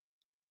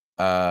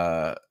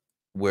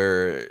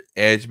 Where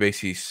Edge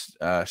basically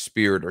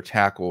speared or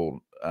tackled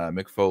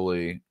Mick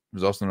Foley,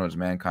 who's also known as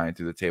Mankind,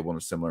 through the table in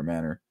a similar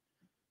manner.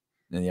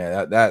 And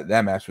yeah,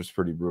 that match was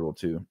pretty brutal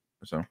too.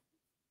 So,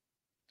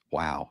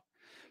 wow.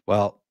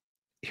 Well,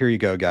 here you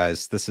go,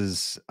 guys. This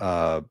is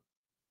the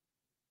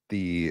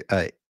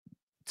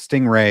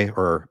Stingray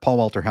or Paul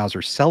Walter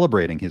Hauser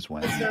celebrating his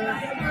win.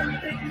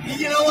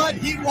 You know what?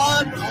 He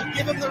won. I'll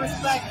give him the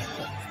respect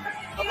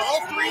of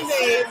all 3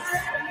 names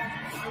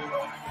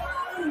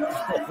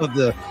of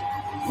the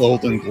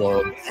Golden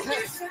Globe.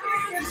 He's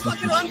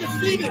fucking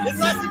undefeated. He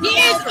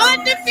is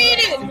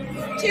undefeated.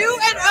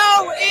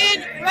 2-0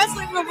 in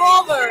Wrestling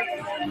Revolver.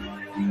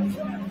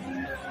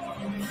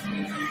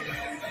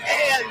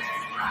 And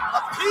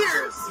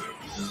appears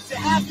to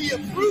have the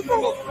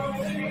approval,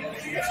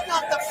 if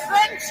not the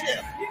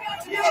friendship,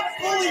 of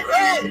Bully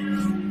Ray.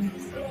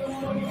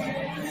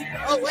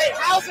 Oh wait,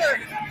 Hauser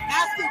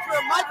asking for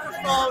a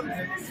microphone.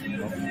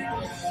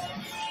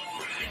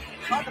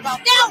 Talk about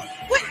now,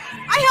 wait,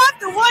 I have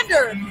to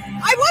wonder.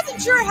 I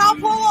wasn't sure how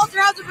Paul Walter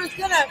Hauser was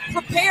going to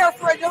prepare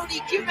for a no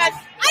DQ match.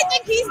 I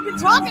think he's been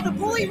talking to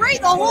Bully Ray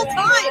the whole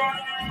time.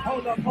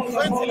 Hold up.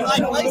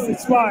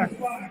 Inspire.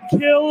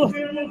 Kill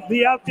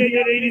the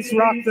outdated 80s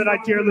rock that I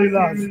dearly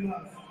love.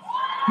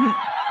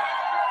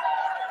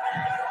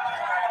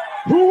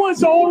 Who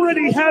was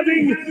already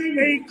having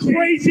a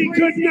crazy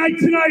good night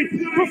tonight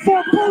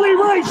before Bully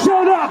Ray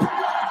showed up?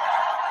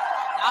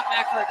 Not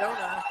Matt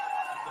Cardona.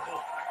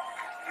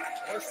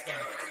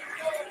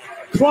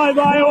 Clive,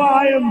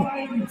 I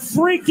am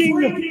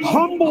freaking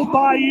humbled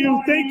by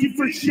you. Thank you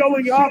for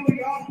showing up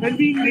and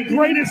being the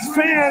greatest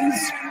fans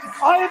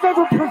I have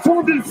ever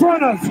performed in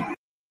front of.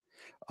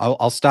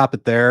 I'll stop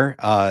it there.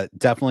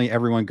 Definitely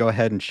everyone go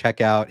ahead and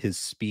check out his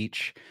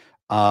speech.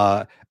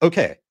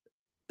 Okay.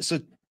 So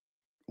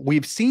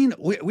we've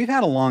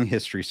had a long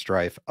history,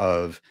 Strife,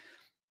 of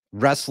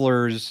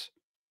wrestlers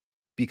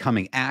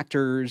becoming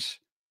actors.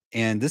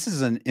 And this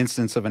is an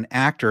instance of an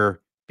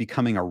actor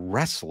becoming a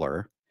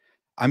wrestler.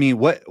 I mean,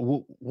 what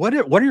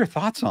are your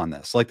thoughts on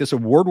this? Like, this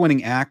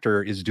award-winning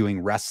actor is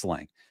doing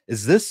wrestling.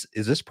 Is this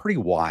pretty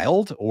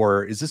wild,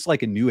 or is this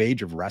like a new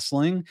age of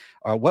wrestling?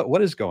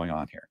 What is going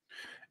on here?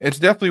 It's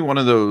definitely one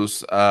of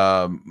those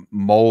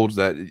molds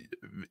that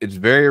it's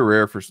very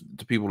rare for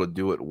people to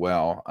do it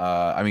well.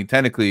 I mean,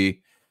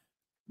 technically,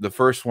 the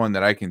first one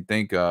that I can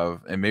think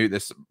of, and maybe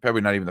this is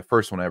probably not even the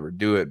first one to ever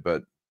do it,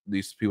 but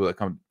these people that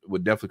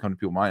would definitely come to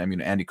people's mind. I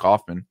mean, Andy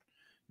Kaufman.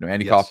 You know,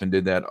 Andy Kaufman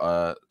did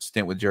that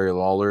stint with Jerry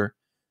Lawler.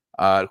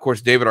 Of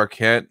course, David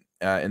Arquette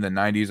in the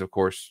 90s, of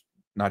course,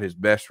 not his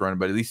best run,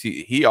 but at least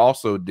he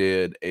also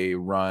did a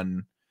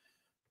run.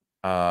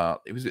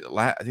 It was,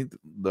 I think,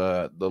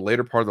 the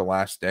later part of the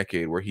last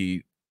decade where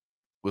he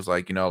was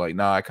like, you know, like,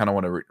 nah, I kind of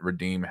want to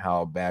redeem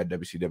how bad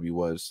WCW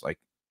was like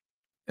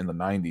in the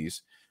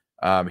 90s.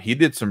 He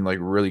did some like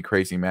really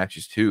crazy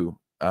matches too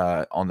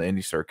on the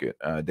indie circuit,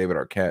 David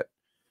Arquette.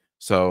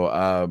 So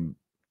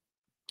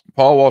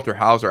Paul Walter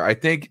Hauser, I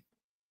think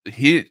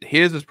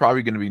his is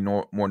probably going to be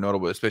more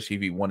notable, especially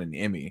if he won an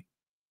Emmy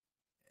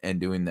and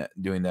doing that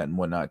and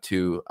whatnot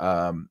too.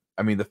 I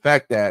mean, the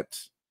fact that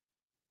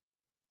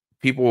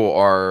people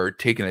are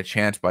taking a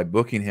chance by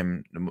booking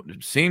him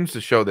seems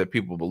to show that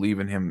people believe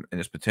in him and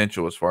his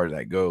potential as far as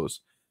that goes.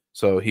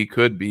 So he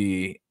could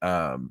be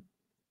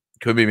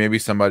maybe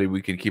somebody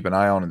we could keep an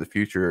eye on in the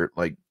future,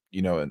 like,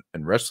 you know,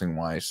 in wrestling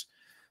wise.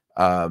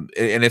 And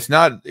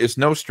it's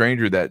no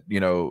stranger that, you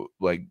know,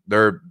 like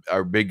there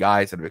are big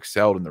guys that have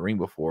excelled in the ring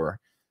before.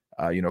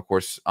 You know, of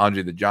course,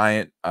 Andre the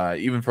Giant,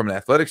 even from an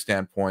athletic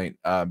standpoint,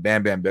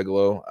 Bam Bam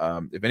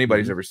Bigelow. If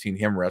anybody's ever seen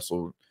him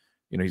wrestle,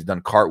 you know, he's done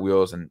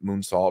cartwheels and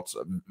moonsaults.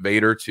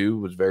 Vader too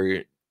was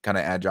very kind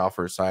of agile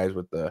for his size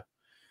with the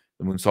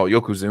moonsault.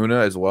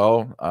 Yokozuna as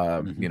well.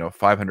 You know,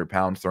 500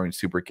 pounds throwing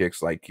super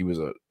kicks like he was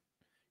a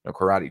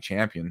karate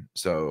champion.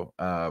 So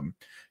I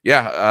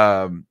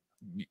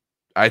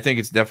think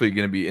it's definitely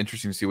going to be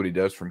interesting to see what he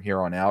does from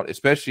here on out,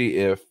 especially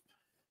if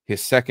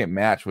his second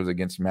match was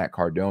against Matt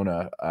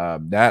Cardona.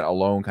 That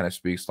alone kind of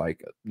speaks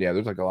like, yeah,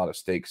 there's like a lot of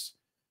stakes,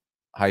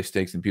 high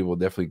stakes, and people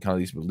definitely kind of at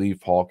least believe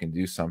Paul can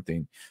do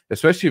something,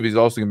 especially if he's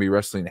also going to be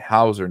wrestling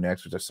Hauser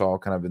next, which I saw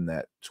kind of in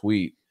that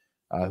tweet,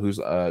 who's,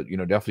 you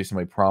know, definitely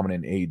somebody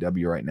prominent in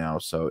AEW right now.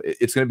 So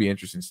it's going to be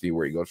interesting to see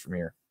where he goes from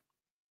here.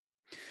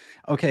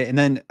 Okay, and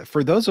then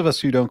for those of us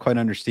who don't quite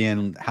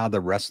understand how the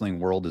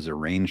wrestling world is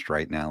arranged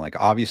right now, like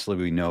obviously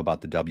we know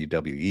about the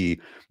WWE,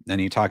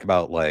 and you talk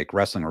about like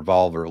Wrestling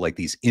Revolve or like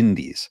these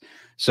indies.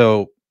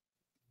 So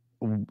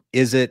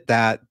is it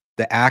that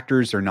the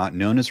actors are not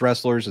known as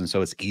wrestlers, and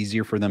so it's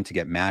easier for them to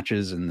get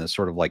matches in the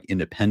sort of like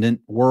independent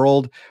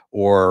world?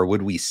 Or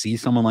would we see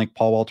someone like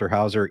Paul Walter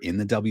Hauser in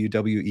the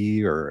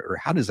WWE, or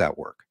how does that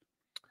work?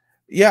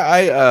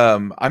 Yeah,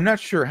 I'm not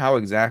sure how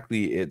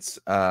exactly it's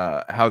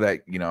how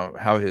that, you know,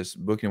 how his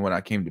booking when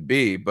I came to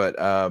be, but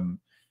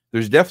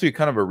there's definitely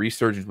kind of a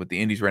resurgence with the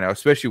indies right now,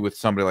 especially with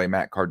somebody like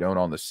Matt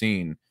Cardona on the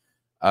scene.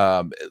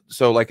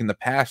 So like in the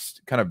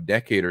past kind of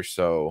decade or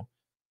so,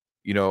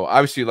 you know,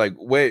 obviously like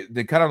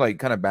they kind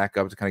of back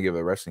up to kind of give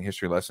a wrestling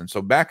history lesson.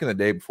 So back in the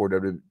day before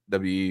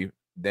WWE,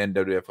 then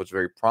WWF was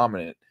very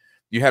prominent,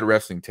 you had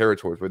wrestling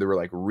territories where there were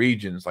like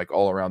regions like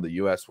all around the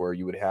US where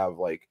you would have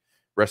like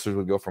wrestlers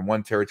would go from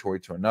one territory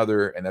to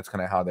another, and that's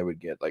kind of how they would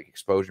get like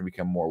exposure and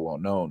become more well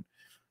known.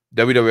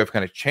 WWF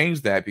kind of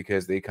changed that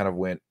because they kind of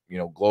went, you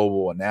know,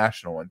 global and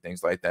national and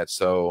things like that.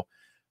 So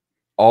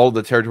all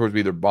the territories were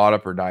either bought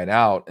up or died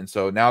out, and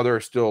so now there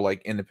are still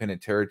like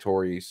independent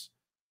territories,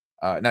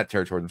 not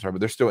territories, I'm sorry, but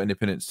there's still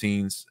independent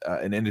scenes,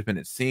 an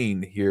independent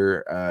scene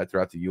here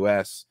throughout the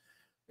U.S.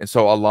 And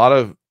so a lot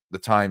of the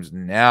times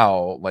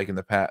now, like in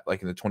the past,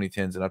 like in the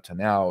 2010s and up to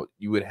now,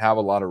 you would have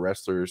a lot of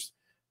wrestlers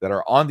that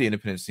are on the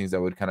independent scenes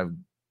that would kind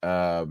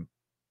of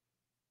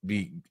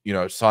be, you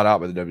know, sought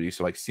out by the WWE.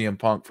 So like CM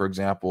Punk, for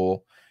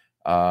example,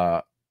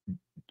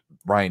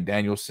 Bryan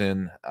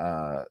Danielson,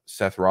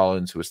 Seth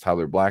Rollins, who was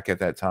Tyler Black at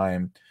that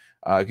time.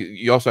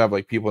 You also have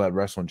like people that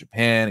wrestle in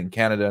Japan and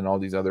Canada and all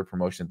these other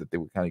promotions that they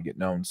would kind of get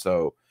known.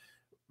 So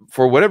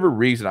for whatever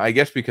reason, I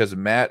guess because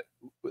Matt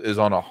is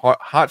on a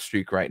hot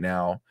streak right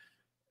now,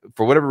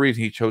 for whatever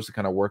reason, he chose to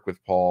kind of work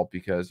with Paul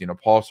because, you know,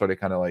 Paul started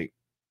kind of like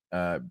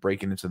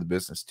breaking into the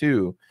business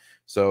too.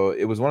 So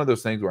it was one of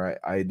those things where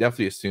I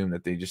definitely assumed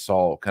that they just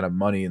saw kind of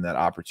money in that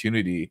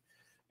opportunity,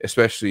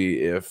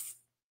 especially if,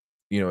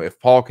 you know, if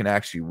Paul can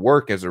actually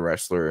work as a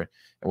wrestler.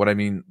 And what I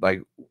mean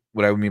by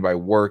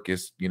work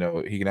is, you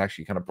know, he can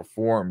actually kind of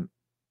perform,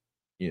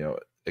 you know,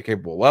 a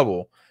capable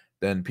level,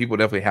 then people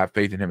definitely have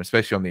faith in him,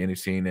 especially on the indie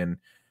scene. And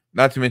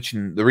not to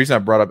mention the reason I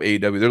brought up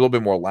AEW, they're a little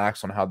bit more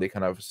lax on how they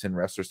kind of send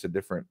wrestlers to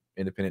different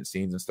independent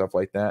scenes and stuff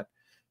like that.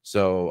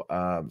 So,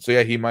 so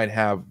yeah, he might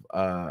have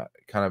kind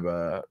of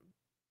a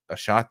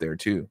shot there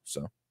too.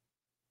 So,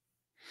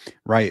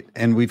 right.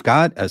 And we've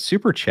got a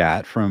super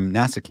chat from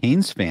NASA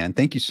Canes fan.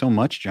 Thank you so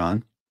much,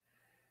 John.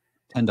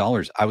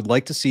 $10. I would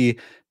like to see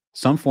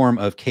some form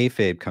of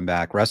kayfabe come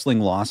back. Wrestling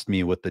lost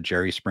me with the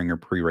Jerry Springer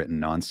pre-written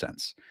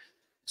nonsense.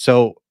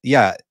 So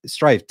yeah,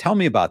 Strife, tell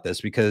me about this,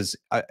 because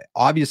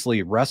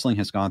obviously wrestling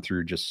has gone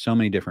through just so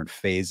many different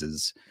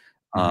phases.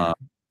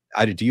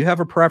 Do you have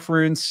a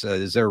preference?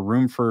 Is there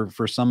room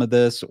for some of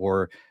this,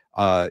 or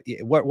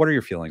what are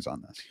your feelings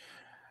on this?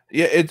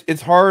 Yeah,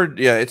 it's hard.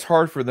 Yeah, it's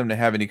hard for them to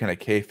have any kind of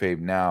kayfabe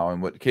now,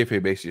 and what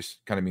kayfabe basically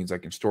just kind of means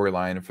like in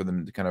storyline, and for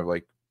them to kind of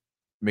like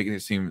making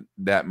it seem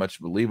that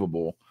much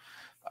believable.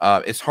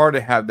 It's hard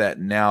to have that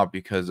now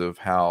because of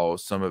how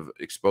some have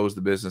exposed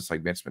the business,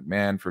 like Vince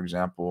McMahon, for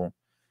example,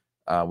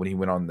 when he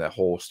went on the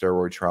whole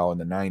steroid trial in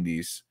the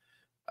 90s.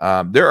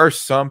 There are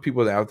some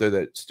people out there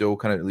that still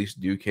kind of at least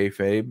do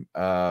kayfabe,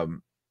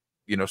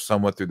 you know,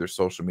 somewhat through their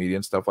social media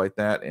and stuff like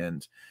that.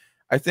 And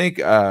I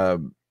think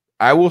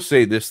I will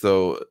say this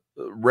though,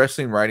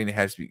 wrestling writing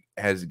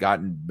has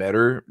gotten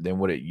better than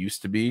what it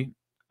used to be.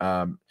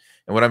 And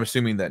And what I'm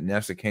assuming that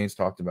Nessa Kane's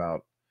talked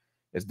about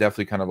is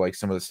definitely kind of like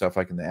some of the stuff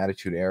like in the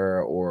Attitude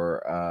Era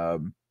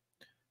or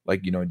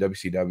like, you know, in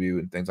WCW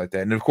and things like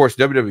that. And of course,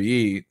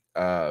 WWE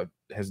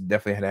has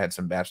definitely had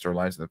some bad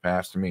storylines in the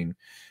past. I mean,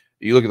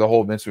 you look at the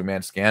whole Vince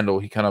McMahon scandal,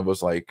 he kind of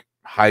was like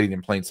hiding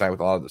in plain sight with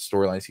a lot of the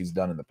storylines he's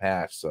done in the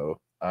past. So,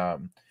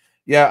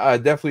 yeah,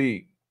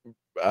 definitely.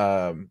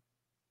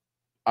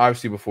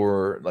 Obviously,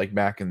 before, like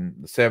back in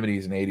the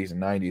 70s and 80s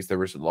and 90s, there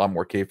was a lot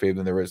more kayfabe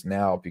than there is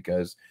now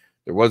because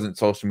there wasn't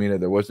social media,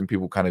 there wasn't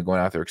people kind of going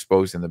out there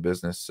exposing the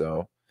business.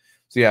 So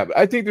yeah,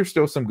 I think there's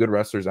still some good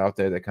wrestlers out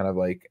there that kind of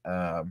like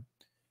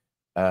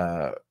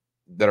that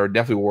are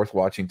definitely worth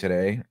watching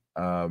today.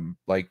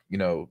 Like, you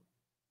know,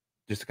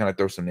 just to kind of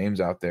throw some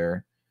names out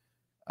there,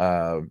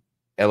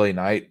 LA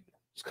Knight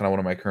is kind of one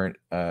of my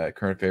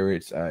current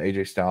favorites.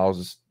 AJ Styles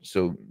is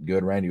so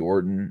good. Randy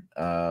Orton,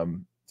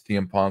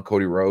 CM Punk,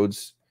 Cody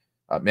Rhodes.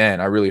 Man,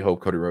 I really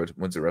hope Cody Rhodes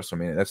wins at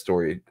WrestleMania. That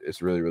story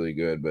is really, really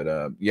good.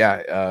 But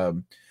yeah,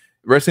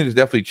 wrestling has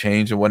definitely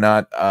changed and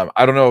whatnot.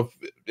 I don't know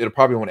if it'll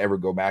probably won't ever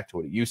go back to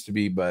what it used to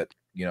be, but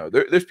you know,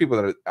 there's people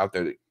that are out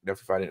there that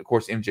definitely fighting. Of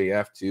course,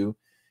 MJF too.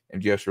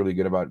 MJF's really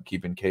good about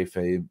keeping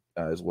kayfabe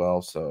as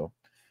well. So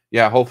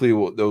yeah, hopefully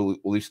they'll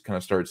at least kind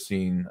of start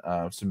seeing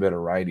some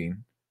better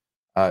writing.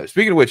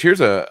 Speaking of which,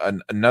 here's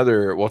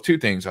another, well, two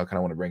things I kind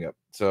of want to bring up.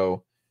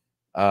 So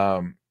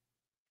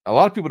a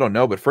lot of people don't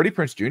know, but Freddie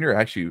Prinze Jr.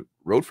 actually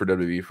wrote for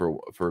WWE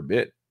for a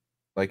bit,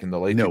 like in the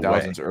late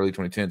 2000s, early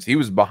 2010s. He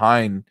was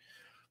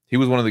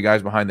one of the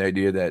guys behind the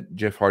idea that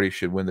Jeff Hardy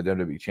should win the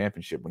WWE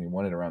Championship when he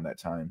won it around that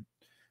time.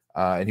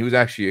 And he was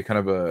actually a kind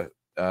of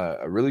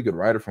a really good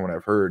writer from what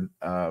I've heard.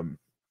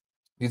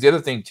 Because the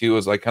other thing too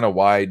is like kind of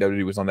why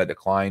WWE was on that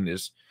decline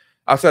is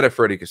outside of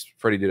Freddie, because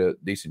Freddie did a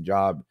decent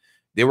job.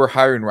 They were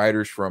hiring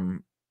writers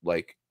from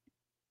like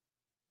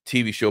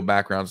TV show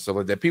backgrounds and stuff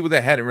like that, people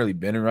that hadn't really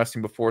been in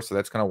wrestling before. So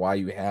that's kind of why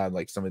you had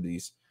like some of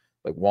these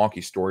like wonky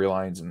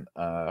storylines and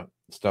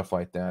stuff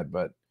like that.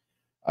 But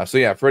so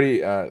yeah, Freddie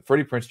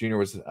Prinze Jr.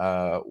 was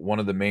one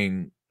of the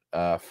main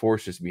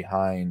forces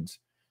behind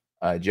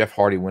Jeff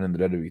Hardy winning the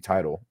WWE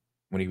title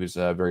when he was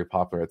very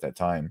popular at that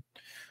time.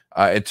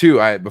 And two,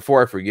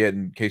 before I forget,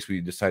 in case we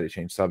decide to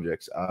change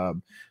subjects,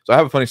 so I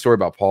have a funny story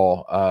about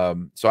Paul.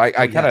 So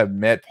I kind of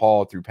met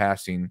Paul through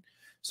passing.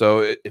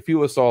 So if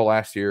you saw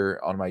last year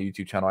on my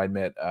YouTube channel, I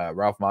met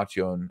Ralph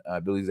Macchio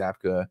and Billy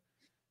Zabka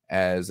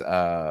as you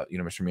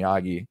know, Mr.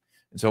 Miyagi.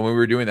 And so when we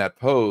were doing that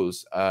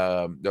pose,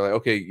 they're like,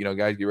 okay, you know,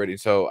 guys, get ready.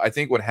 So I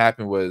think what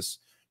happened was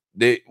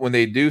when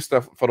they do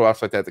stuff, photo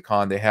ops like that at the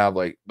con, they'll have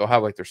like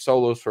their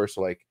solos first.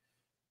 So like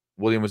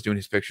William was doing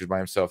his pictures by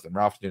himself, and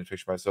Ralph was doing his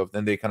pictures by himself.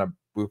 Then they kind of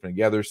group them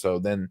together. So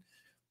then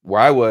where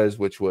I was,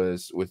 which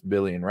was with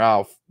Billy and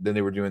Ralph, then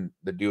they were doing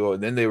the duo,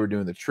 and then they were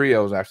doing the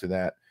trios after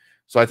that.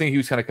 So I think he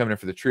was kind of coming in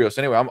for the trio.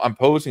 So anyway, I'm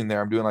posing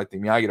there. I'm doing like the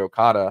Miyagi to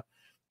Okada.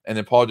 And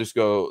then Paul just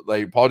runs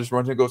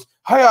in and goes,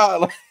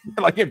 hiya,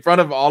 like in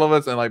front of all of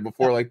us. And like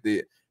before, like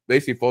the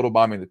basically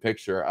photobombing the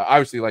picture.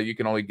 Obviously, like you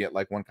can only get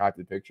like one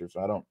copy of the picture.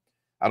 So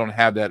I don't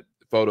have that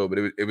photo, but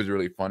it was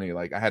really funny.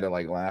 Like I had to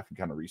like laugh and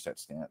kind of reset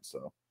stance.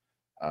 So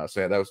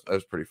yeah, that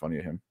was pretty funny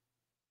of him.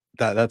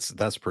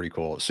 That's pretty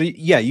cool. So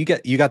yeah, you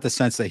got the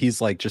sense that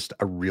he's like just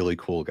a really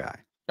cool guy.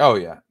 Oh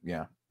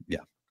yeah.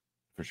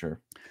 For sure.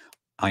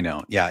 I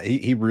know. Yeah,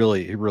 he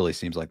really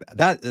seems like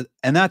that.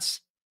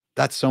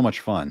 That's so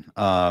much fun.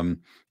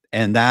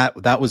 And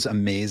that was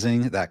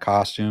amazing, that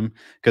costume,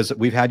 because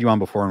we've had you on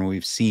before and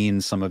we've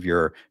seen some of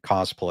your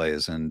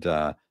cosplays and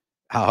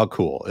how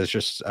cool. It's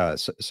just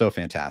so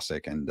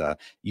fantastic. And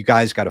you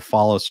guys got to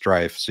follow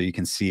Strife so you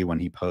can see when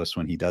he posts,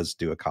 when he does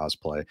do a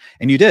cosplay.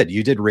 And you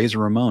did Razor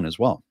Ramon as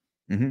well.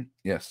 Mm-hmm.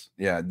 Yes.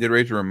 Yeah. I did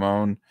Razor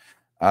Ramon.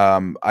 I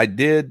don't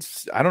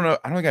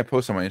think I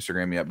posted on my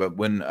Instagram yet, but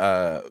when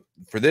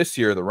for this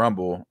year, the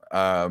Rumble,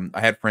 I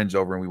had friends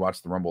over and we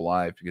watched the Rumble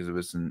live because it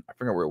was I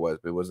forget where it was,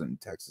 but it wasn't in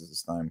Texas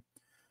this time.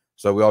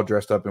 So we all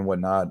dressed up and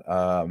whatnot.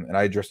 And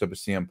I dressed up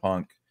as CM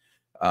Punk.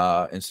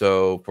 And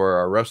so for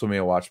our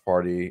WrestleMania watch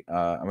party,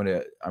 I'm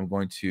going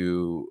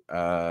to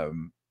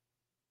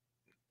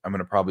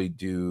probably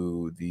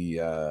do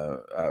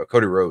the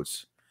Cody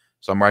Rhodes.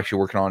 So I'm actually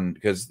working on,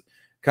 because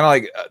kind of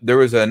like there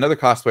was another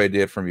cosplay I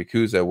did from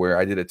Yakuza where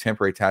I did a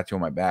temporary tattoo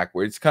on my back,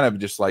 where it's kind of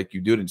just like you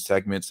do it in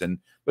segments,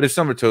 but it's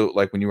similar to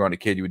like when you were a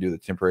kid, you would do the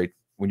temporary.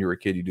 When you were a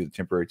kid, you do the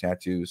temporary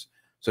tattoos.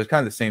 So it's kind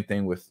of the same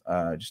thing with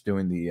just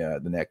doing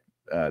the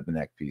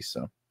neck piece.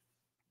 So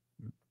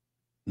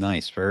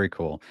nice, very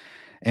cool.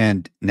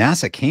 And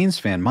NASA Canes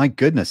fan, my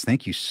goodness,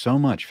 thank you so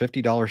much.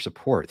 $50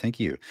 support.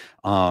 Thank you.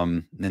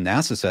 And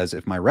NASA says,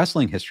 if my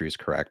wrestling history is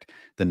correct,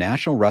 the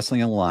National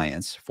Wrestling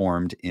Alliance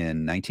formed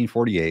in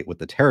 1948 with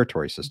the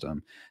territory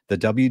system. The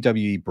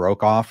WWE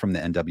broke off from the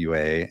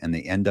NWA and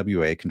the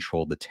NWA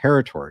controlled the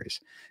territories.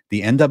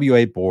 The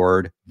NWA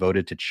board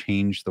voted to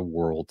change the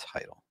world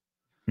title.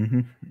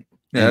 Mm-hmm.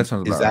 Yeah, that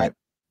sounds about right.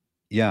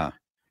 Yeah.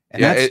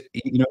 And that's,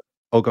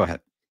 oh, go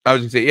ahead. I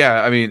was gonna say,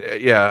 yeah, I mean,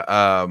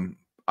 yeah.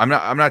 I'm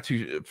not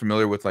too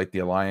familiar with like the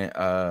alliance,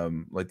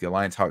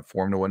 how it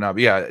formed and whatnot.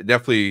 But yeah,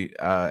 definitely,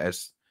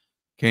 as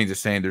Kenny's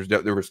just saying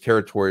there was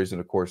territories, and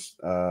of course,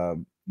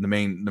 the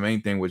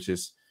main thing was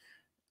just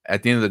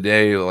at the end of the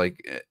day,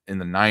 like in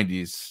the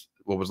 90s,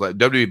 what was like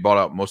WWE bought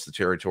out most of the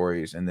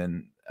territories, and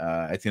then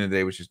at the end of the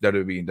day, it was just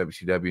WWE and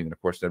WCW, and then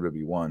of course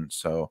WWE won.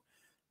 So,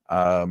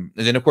 and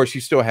then of course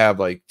you still have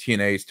like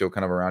TNA still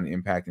kind of around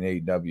Impact and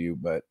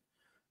AEW, but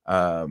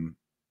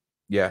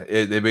yeah,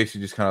 they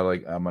basically just kind of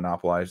like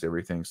monopolized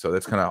everything. So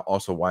that's kind of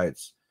also why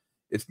it's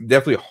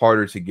definitely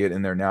harder to get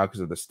in there now because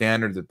of the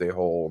standards that they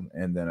hold,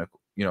 and then of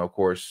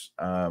course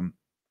the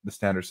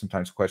standards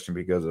sometimes questioned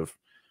because of,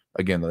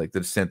 again, like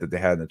the descent that they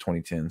had in the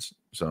 2010s.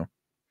 So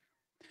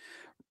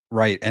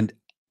right. And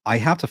I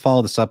have to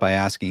follow this up by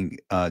asking,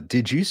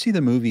 did you see the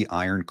movie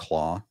Iron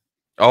Claw?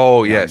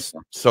 Oh yes,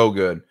 so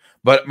good.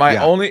 But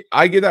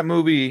I give that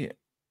movie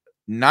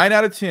 9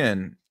 out of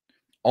 10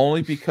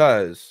 only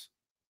because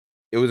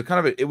it was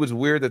it was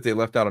weird that they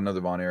left out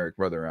another Von Erich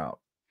brother out.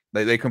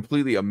 They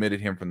completely omitted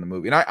him from the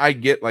movie. And I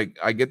get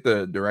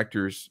the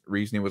director's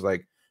reasoning was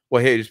like,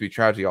 well, hey, it'd just be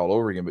tragedy all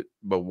over again,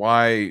 but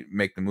why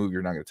make the movie?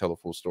 You're not going to tell the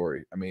full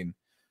story. I mean,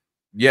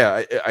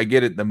 yeah, I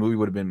get it. The movie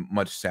would have been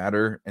much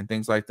sadder and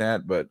things like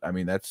that. But I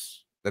mean,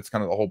 that's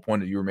kind of the whole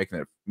point that you were making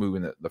that movie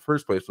in the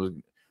first place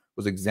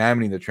was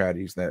examining the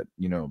tragedies that,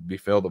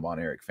 befell the Von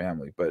Erich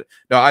family. But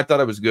no, I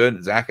thought it was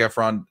good. Zac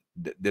Efron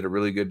did a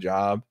really good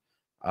job.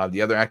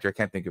 The other actor, I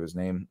can't think of his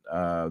name,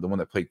 the one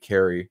that played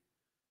Carrie.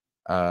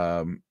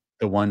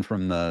 The one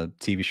from the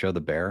TV show The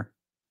Bear?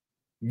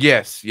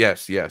 Yes. Yeah.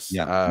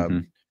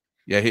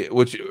 Yeah,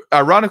 which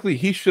ironically,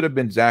 he should have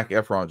been Zac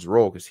Efron's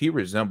role because he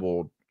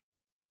resembled,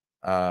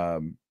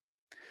 I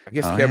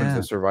guess Kevin's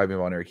the surviving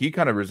Von Erich. He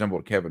kind of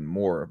resembled Kevin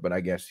more, but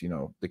I guess,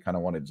 they kind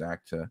of wanted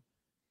Zac to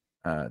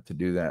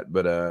do that.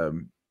 But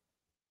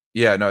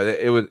yeah, no,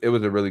 it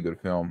was a really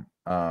good film.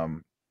 Yeah,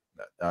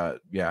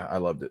 I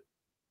loved it.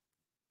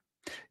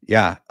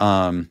 Yeah.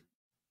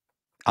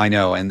 I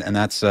know. And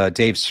that's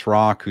Dave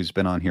Schrock, who's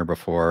been on here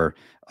before.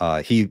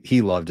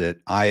 He loved it.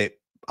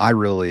 I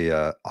really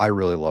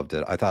loved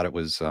it. I thought it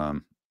was I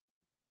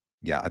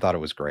thought it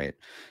was great.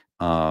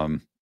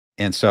 And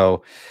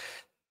so,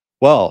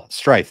 well,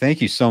 Strife,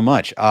 thank you so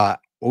much.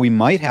 We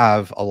might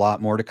have a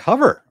lot more to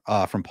cover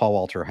from Paul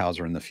Walter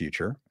Hauser in the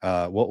future.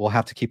 We'll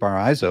have to keep our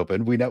eyes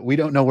open. We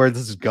don't know where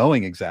this is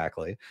going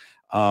exactly.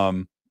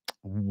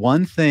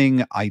 One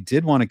thing I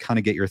did want to kind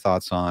of get your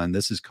thoughts on,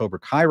 this is Cobra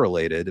Kai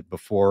related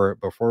before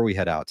we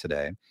head out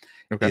today,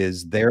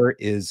 is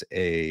there's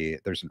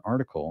an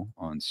article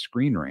on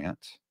Screen Rant.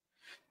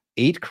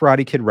 8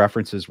 Karate Kid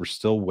references we're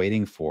still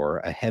waiting for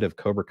ahead of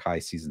Cobra Kai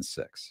season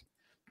 6.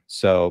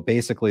 So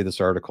basically this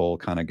article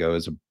kind of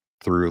goes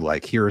through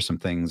like, here are some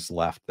things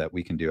left that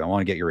we can do. I want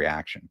to get your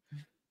reaction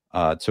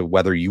to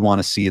whether you want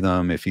to see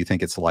them, if you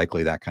think it's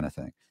likely, that kind of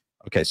thing.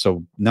 Okay,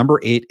 so number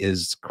 8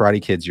 is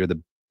Karate Kids, You're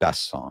the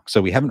Best Song. So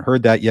we haven't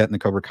heard that yet in the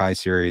Cobra Kai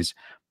series.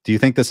 Do you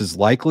think this is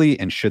likely,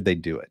 and should they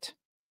do it?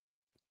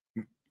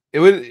 It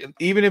would,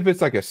 even if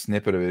it's like a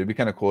snippet of it, it'd be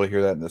kind of cool to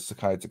hear that in the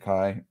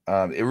Sakai.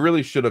 It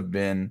really should have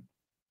been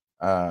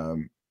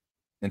in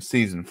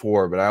season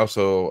 4, but I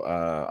also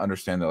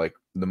understand that like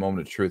the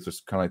moment of truth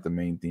was kind of like the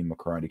main theme of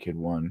Karate Kid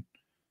 1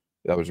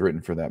 that was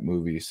written for that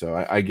movie.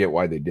 So I get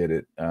why they did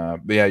it.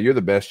 But yeah, You're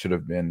the Best should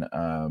have been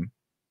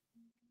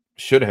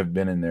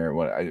in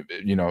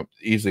there.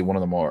 Easily one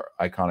of the more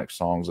iconic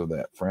songs of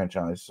that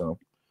franchise. So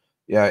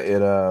yeah,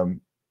 it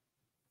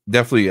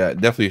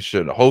definitely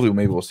should. Hopefully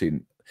maybe we'll see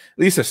at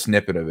least a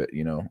snippet of it,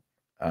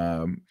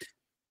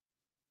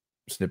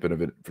 snippet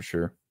of it for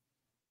sure.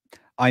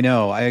 I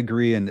know, I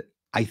agree. And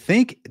I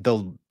think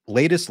the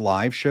latest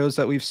live shows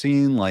that we've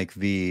seen, like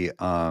the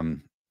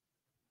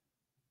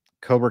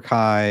Cobra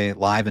Kai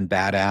Live and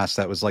Badass,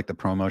 that was like the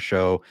promo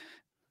show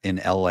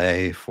in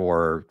LA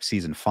for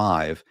season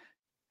 5,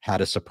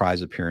 had a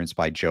surprise appearance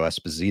by Joe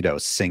Esposito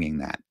singing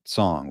that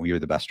song, We Are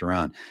the Best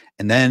Around.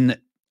 And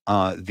then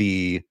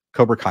the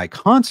Cobra Kai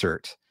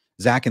concert,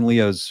 Zach and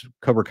Leo's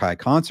Cobra Kai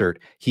concert,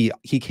 he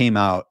came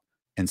out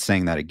and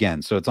sang that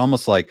again. So it's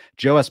almost like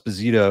Joe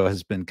Esposito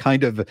has been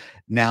kind of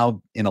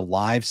now in a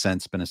live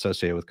sense been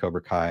associated with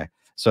Cobra Kai.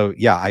 So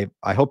yeah,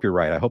 I hope you're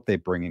right. I hope they're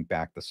bringing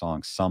back the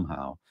song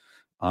somehow.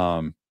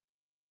 And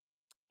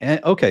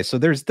okay, so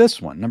there's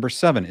this one. Number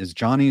 7 is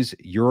Johnny's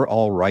 "You're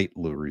All Right,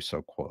 Lou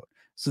Russo" quote.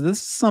 So this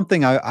is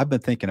something I've been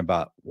thinking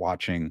about while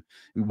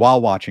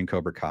watching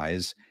Cobra Kai.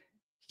 Is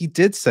he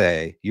did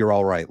say, "You're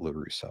all right, Lou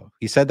Russo."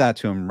 He said that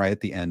to him right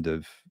at the end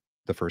of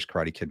the first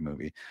Karate Kid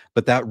movie,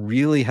 but that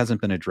really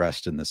hasn't been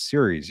addressed in the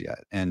series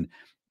yet. And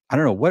I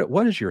don't know,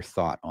 what is your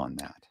thought on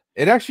that?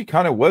 It actually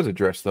kind of was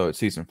addressed though at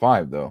season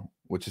 5 though,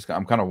 which is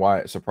I'm kind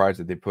of surprised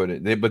that they put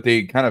it.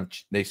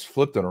 They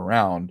flipped it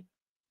around.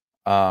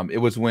 It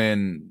was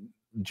when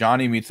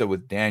Johnny meets up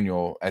with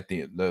Daniel at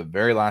the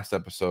very last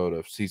episode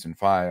of season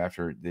 5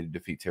 after they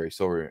defeat Terry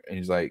Silver, and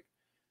he's like,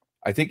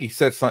 I think he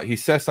says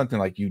something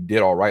like, "You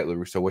did all right,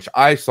 LaRusso," which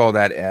I saw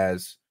that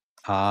as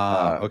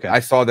okay. I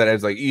saw that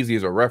as like easy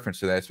as a reference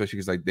to that, especially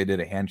because like they did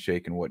a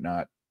handshake and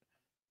whatnot.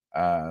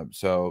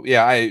 So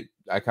yeah,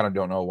 I kind of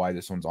don't know why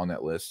this one's on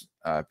that list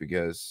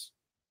because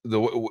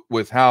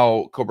with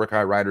how Cobra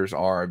Kai writers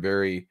are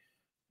very,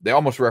 they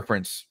almost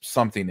reference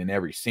something in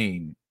every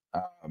scene.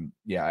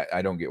 Yeah,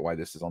 I don't get why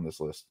this is on this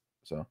list.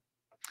 So,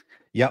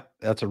 yep,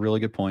 that's a really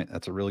good point.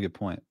 That's a really good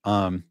point.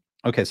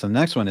 Okay, so the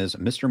next one is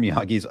Mr.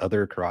 Miyagi's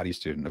other karate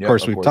student. Of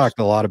course, we've talked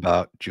a lot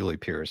about Julie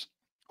Pierce.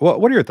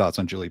 What are your thoughts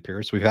on Julie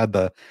Pierce? We've had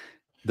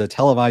the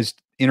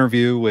televised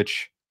interview,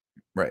 which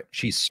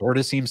she sort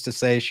of seems to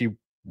say she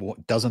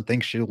doesn't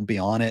think she'll be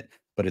on it,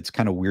 but it's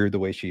kind of weird the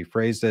way she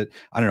phrased it.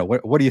 I don't know.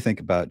 What do you think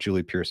about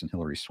Julie Pierce and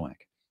Hilary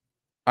Swank?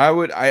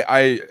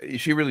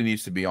 She really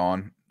needs to be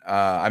on.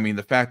 I mean,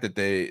 the fact that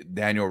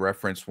Daniel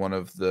referenced one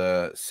of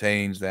the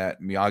sayings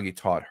that Miyagi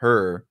taught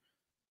her,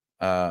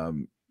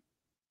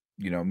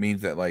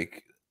 means that,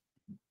 like,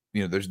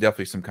 there's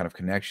definitely some kind of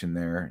connection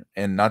there.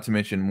 And not to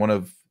mention, one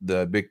of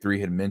the big three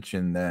had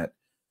mentioned that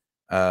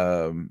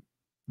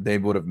they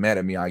would have met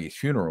at Miyagi's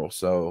funeral.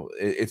 So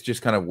it's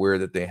just kind of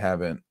weird that they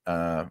haven't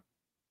done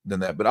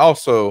that. But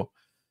also,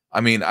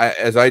 I mean,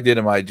 as I did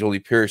in my Julie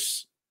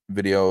Pierce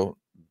video,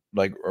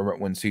 like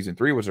when season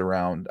 3 was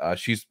around,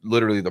 she's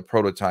literally the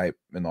prototype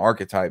and the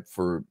archetype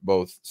for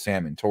both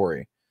Sam and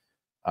Tori.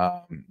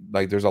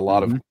 Like, there's a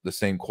lot of the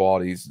same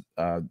qualities,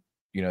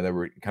 that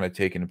were kind of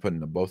taken and put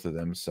into both of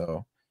them.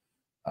 So,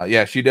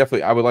 yeah, she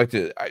definitely, I would like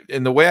to,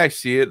 in the way I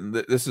see it, and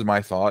this is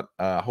my thought,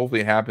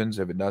 hopefully it happens.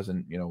 If it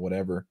doesn't,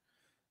 whatever.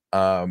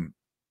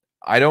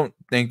 I don't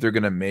think they're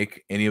going to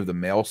make any of the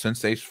male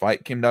senseis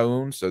fight Kim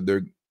Da-eun. So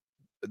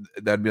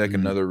that'd be like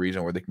another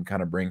reason where they can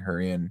kind of bring her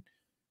in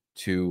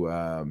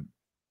to,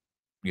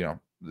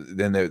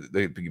 then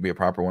they could be a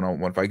proper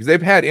one-on-one fight, because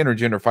they've had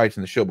intergender fights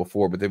in the show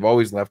before, but they've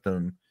always left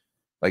them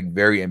like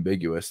very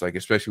ambiguous, like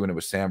especially when it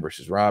was Sam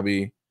versus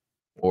Robbie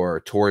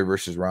or Tori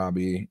versus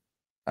Robbie.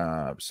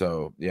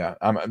 So yeah,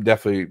 I'm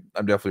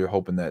definitely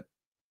hoping that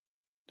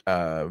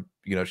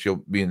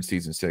she'll be in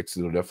season 6.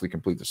 It'll definitely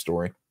complete the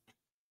story.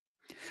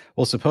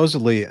 Well,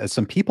 supposedly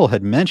some people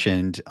had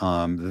mentioned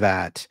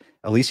that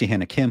Alicia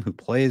Hannah Kim, who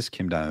plays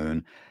Kim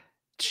Da-eun,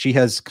 she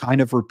has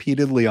kind of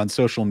repeatedly on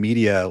social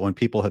media, when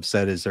people have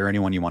said, "Is there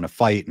anyone you want to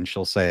fight?" and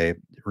she'll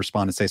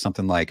respond and say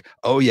something like,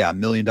 "Oh yeah, $1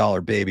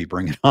 Million Baby,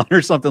 bring it on,"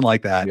 or something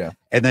like that. Yeah.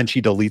 And then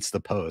she deletes the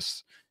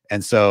posts.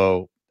 And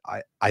so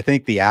I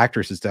think the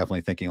actress is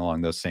definitely thinking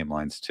along those same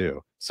lines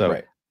too.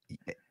 So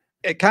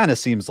it kind of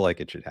seems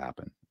like it should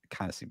happen.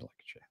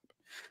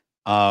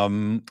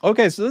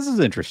 Okay, so this is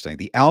interesting.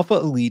 The Alpha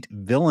Elite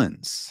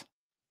villains.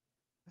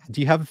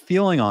 Do you have a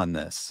feeling on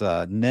this?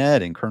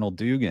 Ned and Colonel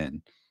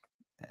Dugan,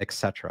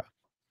 etc.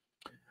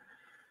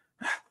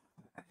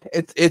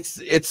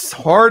 It's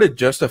hard to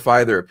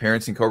justify their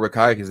appearance in Cobra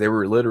Kai, because they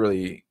were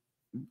literally,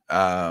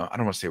 I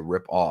don't want to say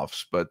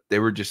rip-offs, but they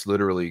were just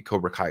literally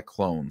Cobra Kai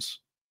clones.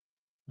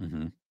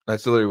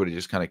 That's literally what it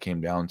just kind of came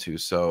down to.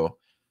 So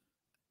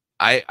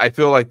I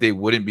feel like they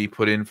wouldn't be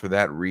put in for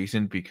that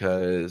reason,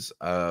 because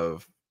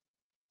of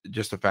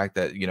just the fact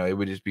that, it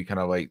would just be kind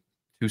of like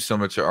too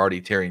similar to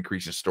already Terry and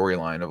Creas's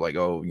storyline of like,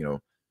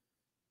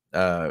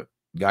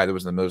 guy that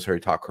was in the military,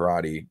 taught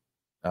karate,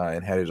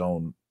 and had his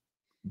own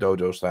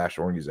dojo /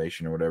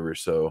 organization or whatever.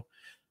 So,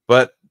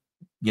 but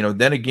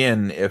then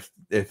again, if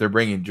they're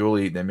bringing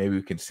Julie, then maybe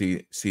we can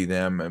see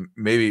them, and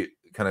maybe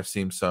kind of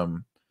seem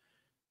some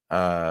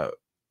kind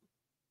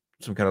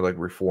of like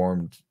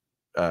reformed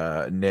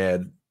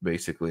Ned,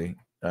 basically.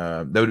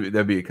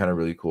 That'd be kind of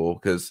really cool,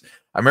 because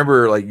I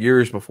remember like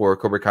years before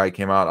Cobra Kai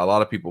came out, a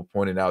lot of people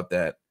pointed out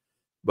that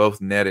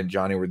both Ned and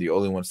Johnny were the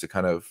only ones to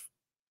kind of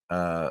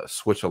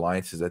switch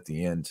alliances at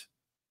the end,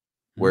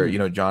 where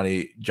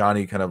Johnny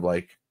kind of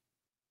like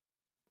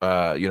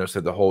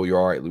said the whole "you're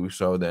all right,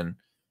 Luso." Then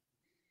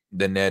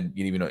Ned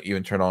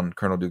even turned on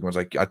Colonel Dugan, was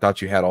like, "I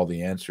thought you had all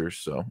the answers."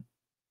 So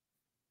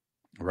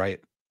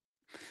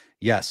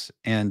yes,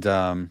 and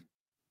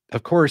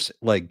of course,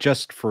 like,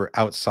 just for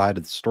outside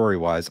of the story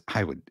wise,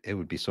 it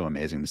would be so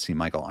amazing to see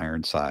Michael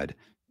Ironside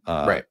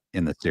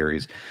in the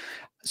series.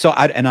 So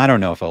I don't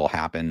know if it'll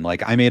happen.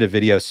 Like, I made a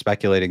video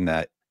speculating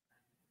that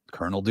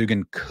Colonel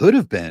Dugan could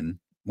have been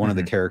one of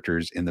the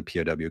characters in the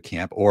POW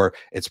camp, or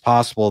it's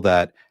possible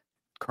that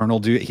Colonel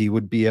Dugan, he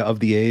would be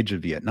of the age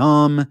of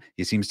Vietnam.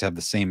 He seems to have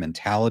the same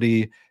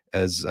mentality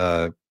as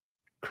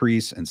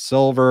Kreese and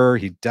Silver.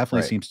 He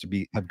definitely seems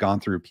to have gone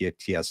through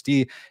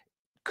PTSD.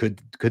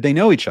 Could they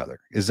know each other?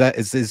 Is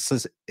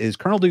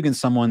Colonel Dugan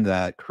someone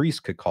that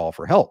Kreese could call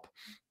for help?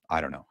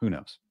 I don't know. Who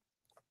knows?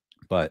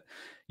 But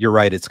you're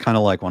right. It's kind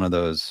of like one of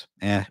those,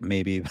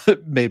 maybe,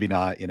 maybe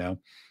not,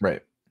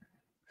 Right.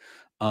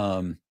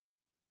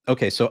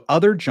 Okay. So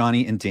other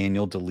Johnny and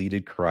Daniel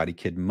deleted Karate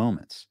Kid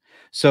moments.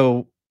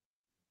 So,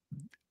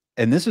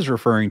 and this is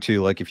referring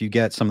to, like, if you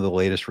get some of the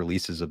latest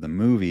releases of the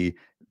movie,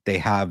 they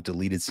have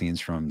deleted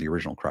scenes from the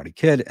original Karate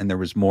Kid, and there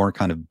was more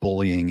kind of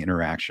bullying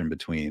interaction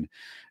between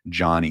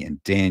Johnny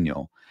and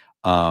Daniel.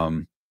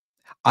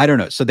 I don't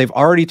know. So they've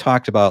already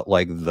talked about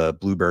like the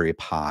blueberry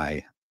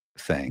pie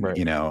thing,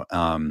 do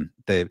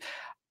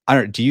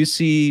you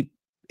see,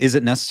 is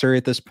it necessary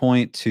at this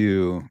point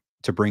to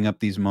bring up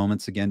these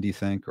moments again, do you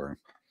think? Or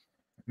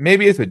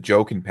maybe it's a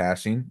joke in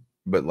passing,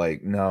 but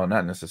like, no,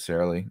 not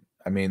necessarily.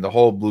 I mean, the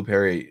whole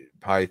blueberry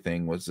pie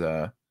thing was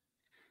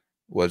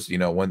you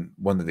know,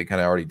 one that they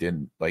kind of already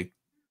did like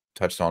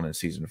touched on in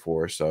season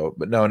 4. So,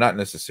 but no, not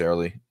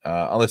necessarily,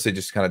 unless they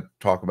just kind of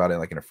talk about it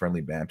like in a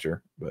friendly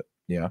banter. But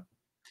yeah,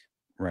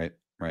 Right.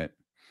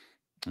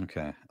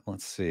 Okay,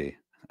 let's see.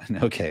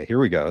 Okay, here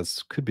we go.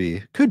 This could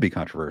be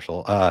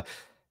controversial.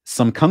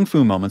 Some kung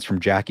fu moments from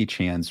Jackie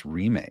Chan's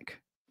remake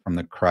from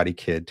the Karate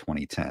Kid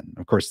 2010.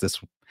 Of course,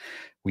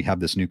 we have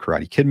this new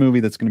Karate Kid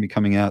movie that's going to be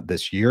coming out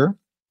this year.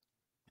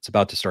 It's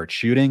about to start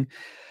shooting.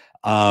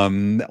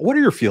 What are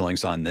your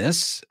feelings on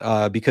this?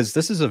 Because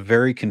this is a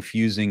very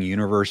confusing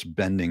universe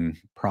bending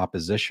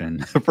proposition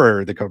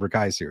for the Cobra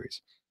Kai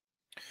series.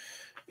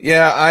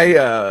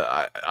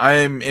 yeah,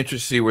 I'm interested to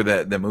see where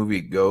that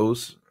movie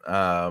goes,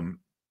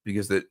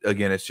 because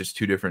again, it's just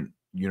two different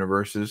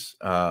universes.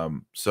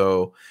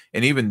 So,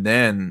 and even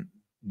then,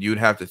 you'd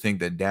have to think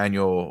that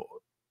Daniel,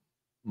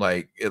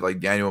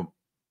 Daniel,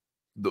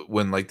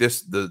 when like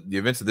the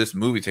events of this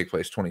movie take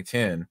place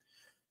 2010.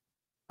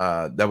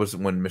 That was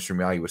when Mr.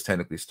 Miyagi was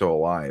technically still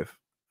alive,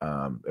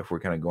 if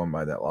we're kind of going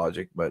by that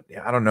logic. But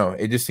yeah, I don't know.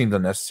 It just seems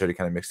unnecessary to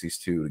kind of mix these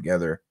two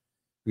together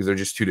because they're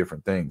just two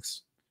different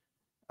things.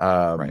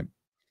 Right.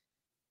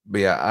 But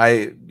yeah,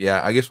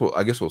 I guess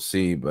we'll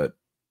see. But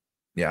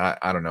yeah,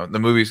 I don't know. The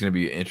movie's going to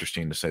be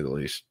interesting to say the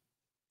least.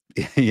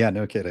 Yeah,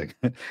 no kidding.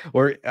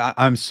 Or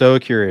I'm so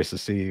curious to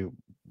see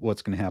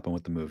what's going to happen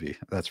with the movie.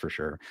 That's for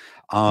sure.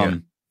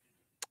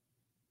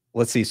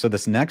 Let's see. So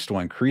this next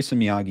one, Kreese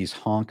and Miyagi's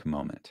honk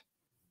moment.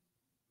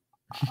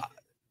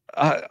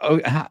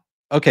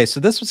 Okay,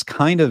 so this was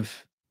kind of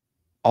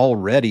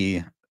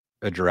already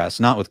addressed,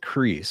 not with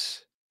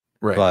Kreese,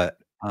 right? But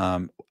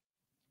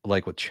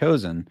like with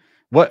Chosen.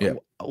 What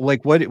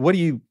do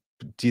you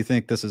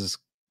think this is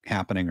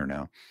happening or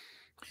no?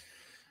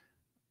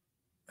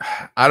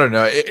 I don't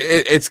know.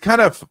 It's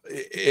kind of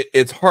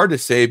it's hard to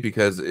say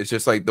because it's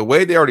just like the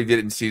way they already did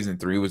it in season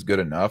 3 was good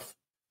enough.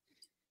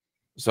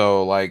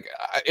 So like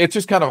it's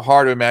just kind of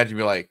hard to imagine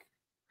be like,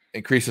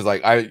 and Kreese is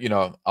like,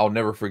 I'll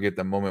never forget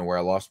the moment where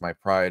I lost my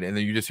pride, and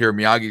then you just hear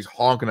Miyagi's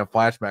honking a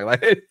flashback.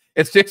 Like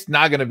it's just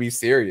not going to be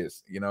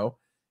serious, you know.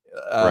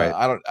 Right.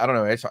 I don't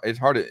know. It's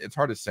hard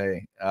to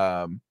say.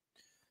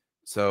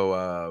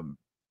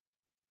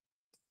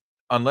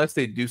 Unless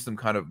they do some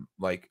kind of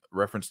like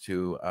reference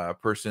to a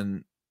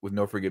person with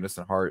no forgiveness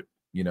in heart,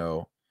 you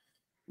know,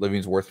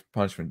 living's worth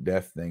punishment,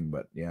 death thing.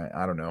 But yeah,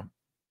 I don't know.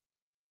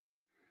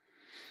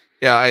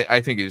 Yeah, I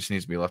think it just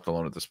needs to be left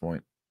alone at this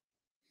point.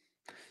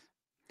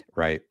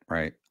 Right.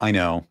 I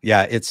know.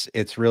 Yeah,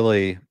 it's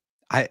really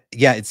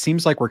it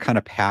seems like we're kind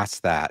of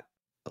past that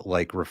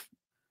like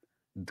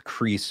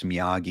Kreese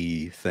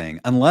Miyagi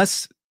thing.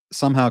 Unless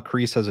somehow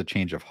Kreese has a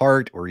change of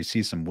heart or he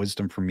sees some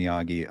wisdom from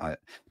Miyagi.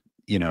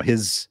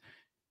 His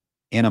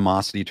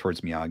animosity towards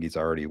Miyagi is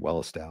already well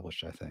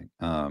established, I think.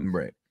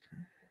 Right.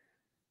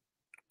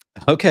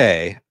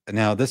 Okay.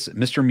 Now this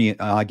Mr.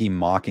 Miyagi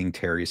mocking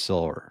Terry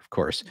Silver. Of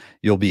course,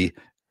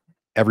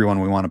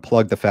 everyone, we want to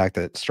plug the fact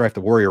that Strife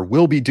the Warrior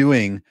will be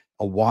doing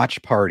a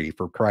watch party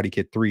for Karate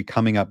Kid 3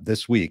 coming up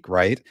this week,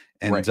 right?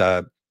 And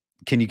right.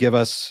 Can you give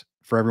us,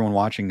 for everyone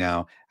watching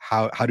now,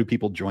 how do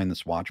people join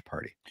this watch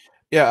party?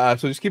 Yeah,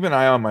 so just keep an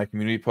eye on my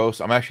community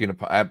posts. I'm actually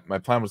my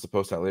plan was to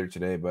post that later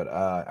today, but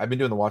I've been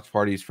doing the watch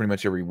parties pretty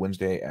much every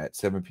Wednesday at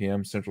 7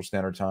 p.m. Central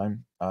Standard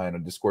Time in a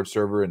Discord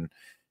server, and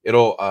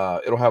it'll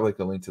have like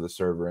a link to the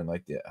server and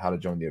like how to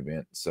join the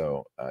event.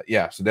 So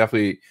yeah, so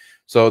definitely.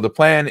 So the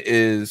plan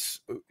is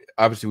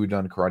obviously we've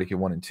done Karate Kid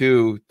 1 and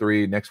 2,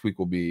 3. Next week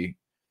will be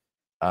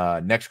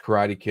next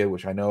Karate Kid,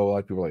 which I know a lot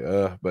of people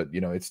are like, but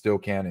it's still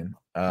canon.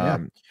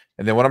 And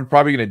then what I'm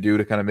probably going to do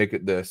to kind of make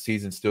it the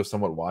season still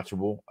somewhat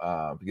watchable,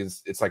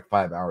 because it's like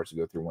 5 hours to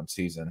go through one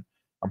season.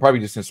 I'm probably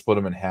just going to split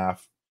them in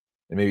half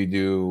and maybe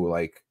do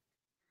like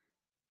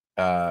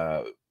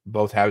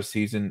both have a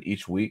season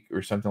each week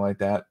or something like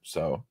that.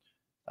 So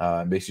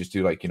basically just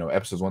do like,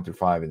 episodes 1 through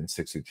 5 and then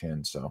 6 through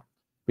 10. So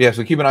yeah,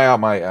 so keep an eye out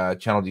my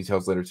channel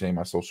details later today,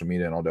 my social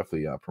media, and I'll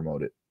definitely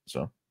promote it.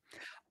 So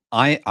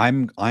I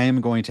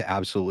am going to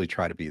absolutely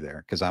try to be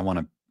there because I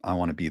want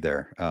to be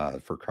there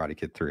for Karate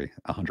Kid 3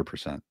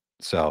 100%.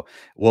 So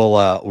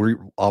I'll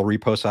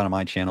repost that on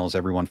my channels.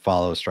 Everyone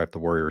follow Stripe the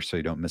Warrior so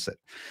you don't miss it.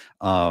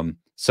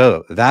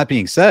 So that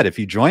being said, if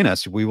you join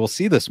us, we will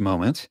see this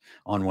moment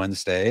on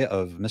Wednesday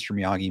of Mr.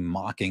 Miyagi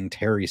mocking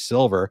Terry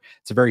Silver.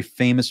 It's a very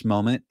famous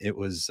moment. It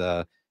was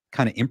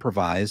kind of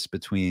improvised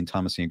between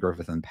Thomas Ian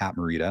Griffith and Pat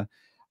Morita.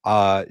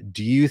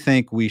 Do you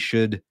think we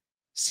should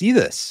see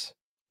this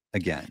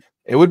again?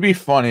 It would be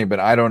funny, but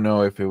I don't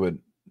know if it would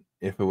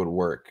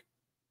work.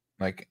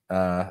 Like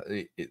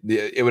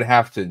it would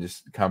have to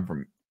just come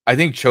from. I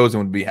think Chosen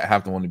would be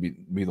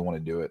the one to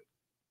do it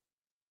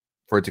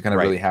for it to kind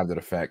of really have that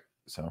effect.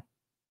 So,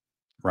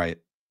 right,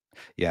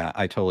 yeah,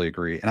 I totally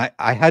agree. And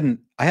I hadn't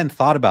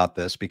thought about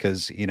this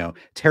because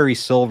Terry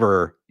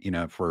Silver.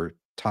 If we're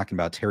talking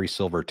about Terry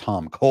Silver,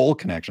 Tom Cole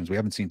connections, we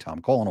haven't seen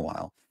Tom Cole in a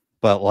while.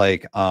 But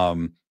like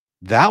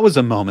that was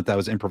a moment that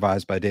was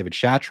improvised by David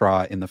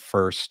Shatraw in the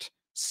first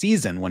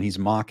season when he's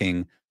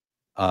mocking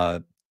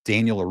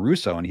Daniel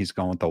LaRusso, and he's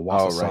going with the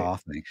Wasasaw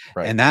thing.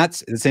 Right. And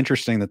it's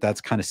interesting that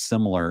that's kind of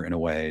similar in a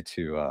way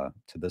to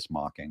this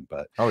mocking.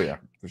 But for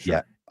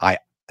sure. Yeah,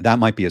 that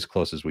might be as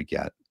close as we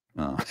get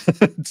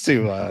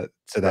to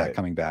that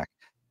coming back.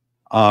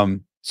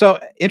 So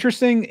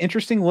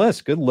interesting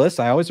list. Good list.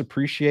 I always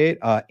appreciate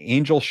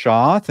Angel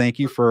Shaw. Thank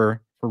you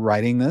for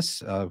writing this,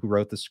 who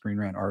wrote the Screen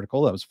Rant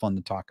article. That was fun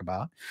to talk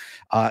about.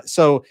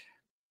 So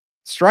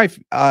Strife,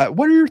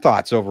 what are your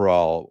thoughts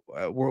overall?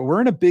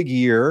 We're in a big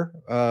year.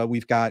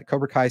 We've got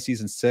Cobra Kai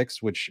season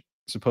 6, which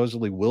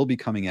supposedly will be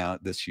coming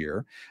out this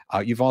year.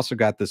 You've also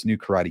got this new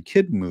Karate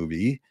Kid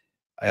movie.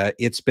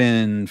 It's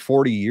been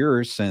 40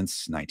 years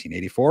since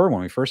 1984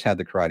 when we first had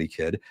the Karate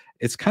Kid.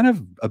 It's kind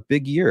of a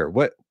big year.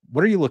 What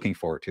are you looking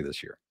forward to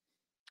this year?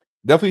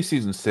 Definitely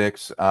season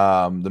 6.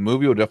 The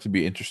movie will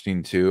definitely be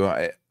interesting too.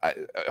 I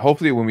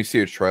hopefully when we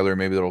see a trailer,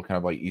 maybe that'll kind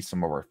of like ease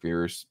some of our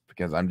fears,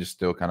 because I'm just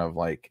still kind of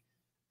like,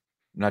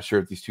 I'm not sure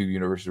if these two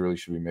universes really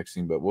should be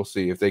mixing, but we'll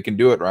see. If they can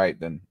do it right,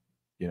 then,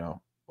 you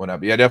know, why not?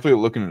 But yeah, definitely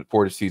looking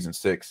forward to season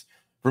 6.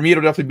 For me,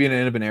 it'll definitely be an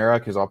end of an era,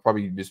 because I'll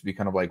probably just be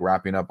kind of like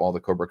wrapping up all the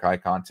Cobra Kai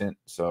content.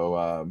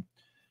 So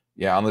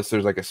yeah, unless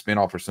there's like a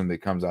spinoff or something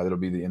that comes out, it'll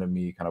be the end of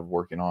me kind of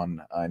working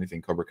on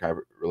anything Cobra Kai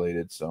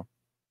related. So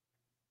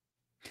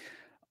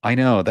I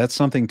know that's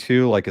something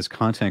too, like as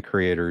content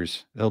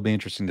creators, it'll be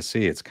interesting to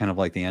see. It's kind of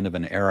like the end of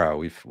an era.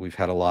 We've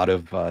had a lot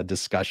of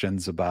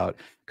discussions about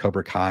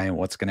Cobra Kai and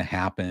what's going to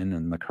happen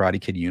and the Karate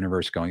Kid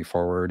universe going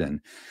forward. And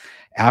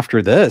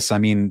after this, I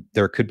mean,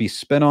 there could be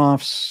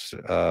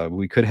spinoffs.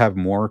 We could have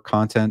more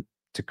content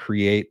to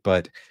create,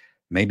 but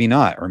maybe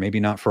not, or maybe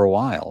not for a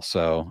while.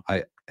 So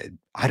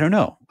I don't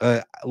know.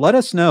 Let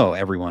us know,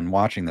 everyone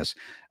watching this,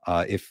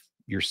 if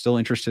you're still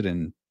interested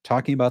in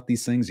talking about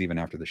these things even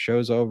after the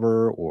show's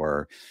over,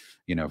 or,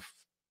 you know,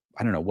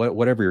 I don't know,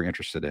 whatever you're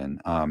interested in.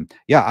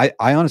 Yeah,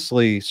 I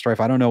honestly, Strife,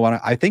 I don't know what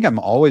I think I'm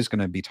always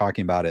going to be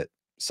talking about it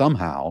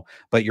somehow,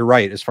 but you're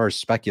right. As far as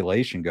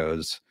speculation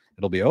goes,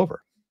 it'll be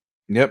over.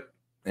 Yep.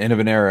 End of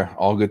an era.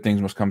 All good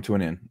things must come to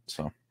an end.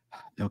 So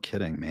no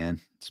kidding,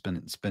 man. It's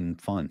been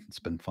fun. It's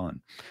been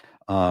fun.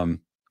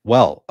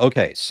 Well,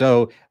 okay.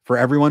 So for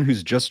everyone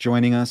who's just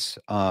joining us,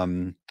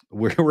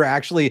 we're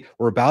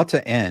about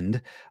to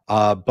end,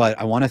 but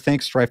I want to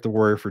thank Strife the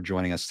Warrior for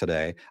joining us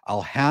today.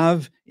 I'll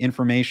have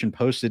information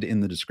posted in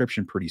the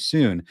description pretty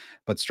soon,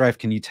 but Strife,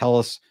 can you tell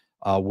us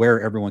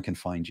where everyone can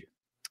find you?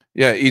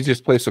 Yeah,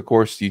 easiest place, of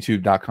course,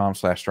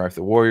 youtube.com/Strife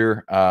the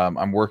Warrior.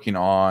 I'm working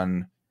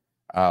on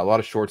a lot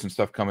of shorts and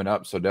stuff coming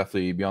up, so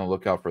definitely be on the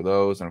lookout for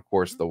those. And of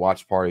course, the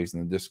watch parties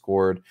and the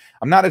Discord.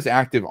 I'm not as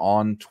active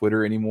on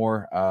Twitter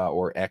anymore,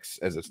 or X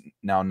as it's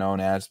now known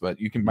as, but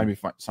you can maybe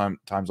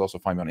sometimes also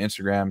find me on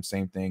Instagram.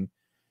 Same thing,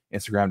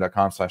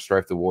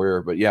 Instagram.com/Strife the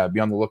Warrior. But yeah, be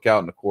on the lookout,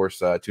 and of course,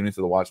 tune into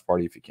the watch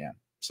party if you can.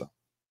 So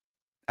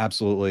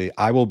absolutely,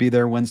 I will be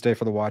there Wednesday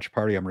for the watch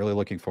party. I'm really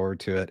looking forward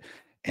to it.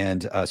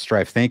 And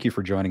Strife, thank you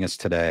for joining us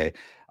today.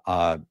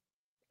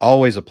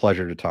 Always a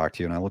pleasure to talk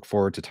to you, and I look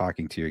forward to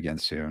talking to you again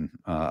soon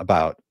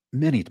about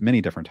many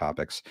different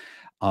topics.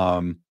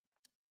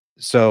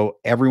 So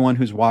everyone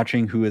who's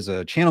watching who is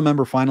a channel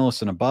member,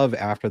 finalist, and above,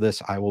 after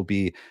this, I will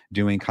be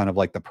doing kind of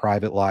like the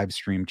private live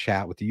stream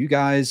chat with you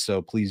guys.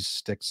 So please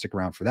stick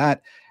around for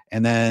that.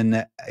 And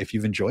then if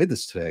you've enjoyed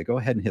this today, go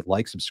ahead and hit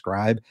like,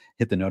 subscribe,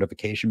 hit the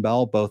notification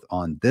bell, both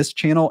on this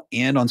channel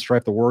and on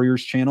Strife the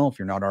Warrior's channel if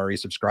you're not already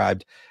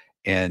subscribed.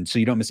 And so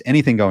you don't miss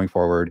anything going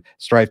forward.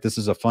 Strife, this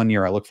is a fun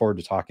year. I look forward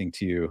to talking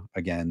to you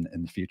again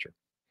in the future.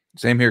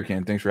 Same here,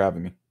 Ken. Thanks for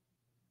having me.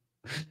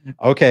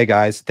 Okay,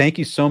 guys. Thank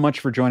you so much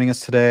for joining us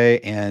today.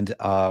 And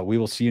we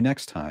will see you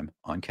next time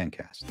on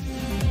KenCast.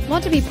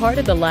 Want to be part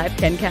of the live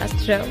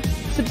KenCast show?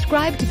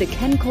 Subscribe to the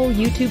Ken Cole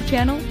YouTube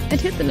channel and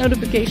hit the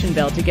notification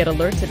bell to get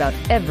alerts about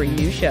every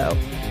new show.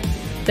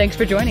 Thanks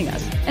for joining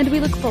us, and we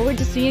look forward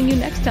to seeing you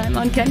next time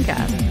on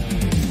KenCast.